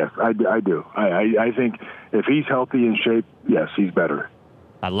 Yes, I do. I think if he's healthy in shape, yes, he's better.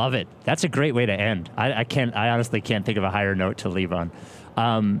 I love it. That's a great way to end. I honestly can't think of a higher note to leave on.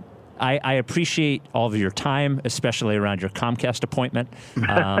 I appreciate all of your time, especially around your Comcast appointment.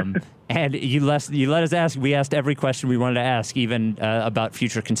 And you let us ask. We asked every question we wanted to ask, even about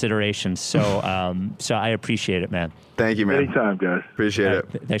future considerations. So I appreciate it, man. Thank you, man. Anytime, guys. Appreciate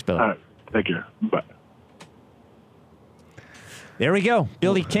it. Thanks, Billy. All right. Thank you. Bye. There we go.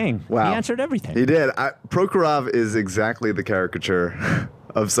 Billy King. Wow. He answered everything. He did. Prokhorov is exactly the caricature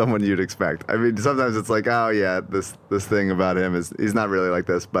of someone you'd expect. I mean, sometimes it's like, oh, yeah, this thing about him is he's not really like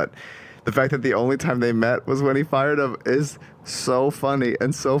this. But the fact that the only time they met was when he fired him is so funny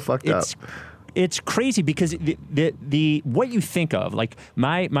and so fucked up. It's crazy because the what you think of, like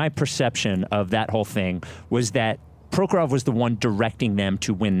my perception of that whole thing was that Prokhorov was the one directing them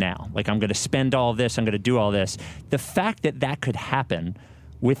to win now. Like, I'm going to spend all this, I'm going to do all this. The fact that that could happen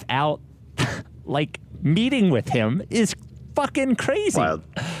without, like, meeting with him is fucking crazy. Wild.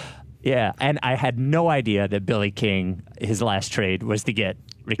 Yeah, and I had no idea that Billy King, his last trade, was to get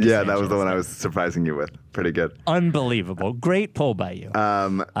Ricky Sanchez. That was the one I was surprising you with. Pretty good. Unbelievable. Great pull by you.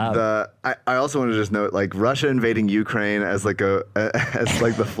 I also want to just note, like, Russia invading Ukraine as like it's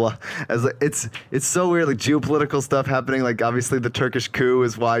so weird, like geopolitical stuff happening. Like, obviously the Turkish coup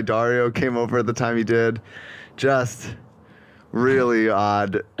is why Dario came over at the time he did. Just really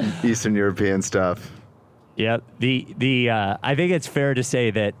odd Eastern European stuff. Yeah, I think it's fair to say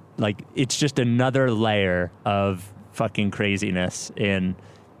that, like, it's just another layer of fucking craziness in,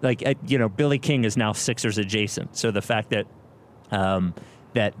 like, Billy King is now Sixers adjacent. So the fact that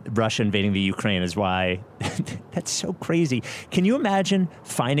that Russia invading the Ukraine is why that's so crazy. Can you imagine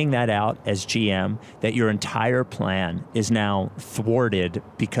finding that out as GM, that your entire plan is now thwarted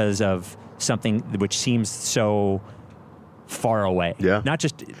because of something which seems so far away? Yeah. Not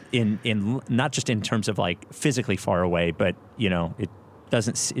just in terms of, like, physically far away, but it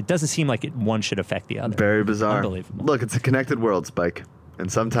doesn't seem like one should affect the other. Very bizarre. Unbelievable. Look, it's a connected world, Spike, and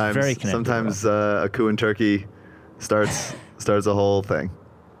sometimes a coup in Turkey starts a whole thing.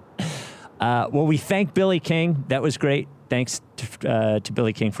 Well, we thank Billy King. That was great. Thanks to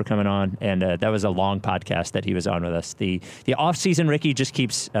Billy King for coming on, and that was a long podcast that he was on with us. The off season, Ricky, just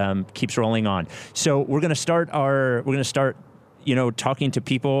keeps rolling on. So we're gonna start talking to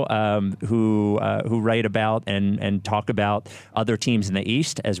people who write about and talk about other teams in the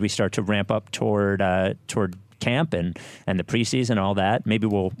East as we start to ramp up toward camp and the preseason and all that. Maybe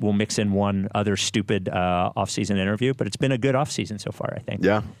we'll mix in one other stupid off-season interview, but it's been a good off-season so far, I think.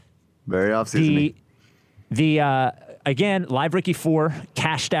 Yeah, very off-season. Again, Live Ricky 4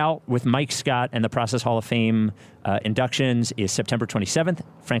 cashed out with Mike Scott and the Process Hall of Fame inductions is September 27th,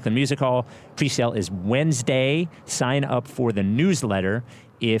 Franklin Music Hall. Presale is Wednesday. Sign up for the newsletter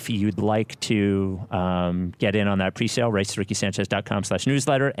if you'd like to get in on that presale.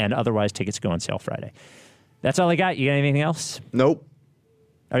 RickySanchez.com/newsletter, and otherwise tickets go on sale Friday. That's all I got. You got anything else? Nope.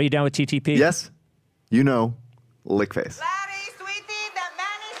 Are you done with TTP? Yes. Lick face.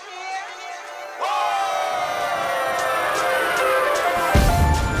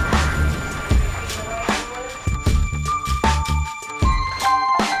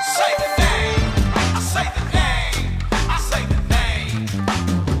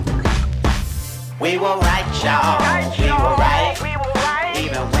 We were right, y'all. We were right.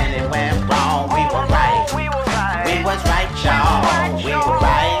 Even when it went wrong, we were right. We was right, y'all. We were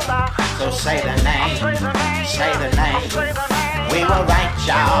right. So say the name. Say the name. We were right,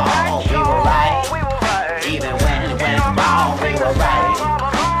 y'all. We were right. Even when it went wrong, we were right.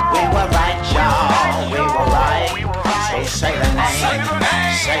 We were right, y'all. We were right. So say the name. Say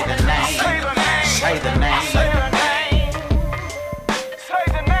the name. Say the name.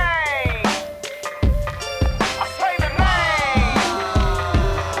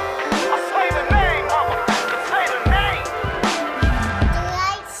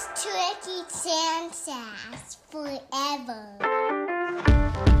 Sand Sass forever.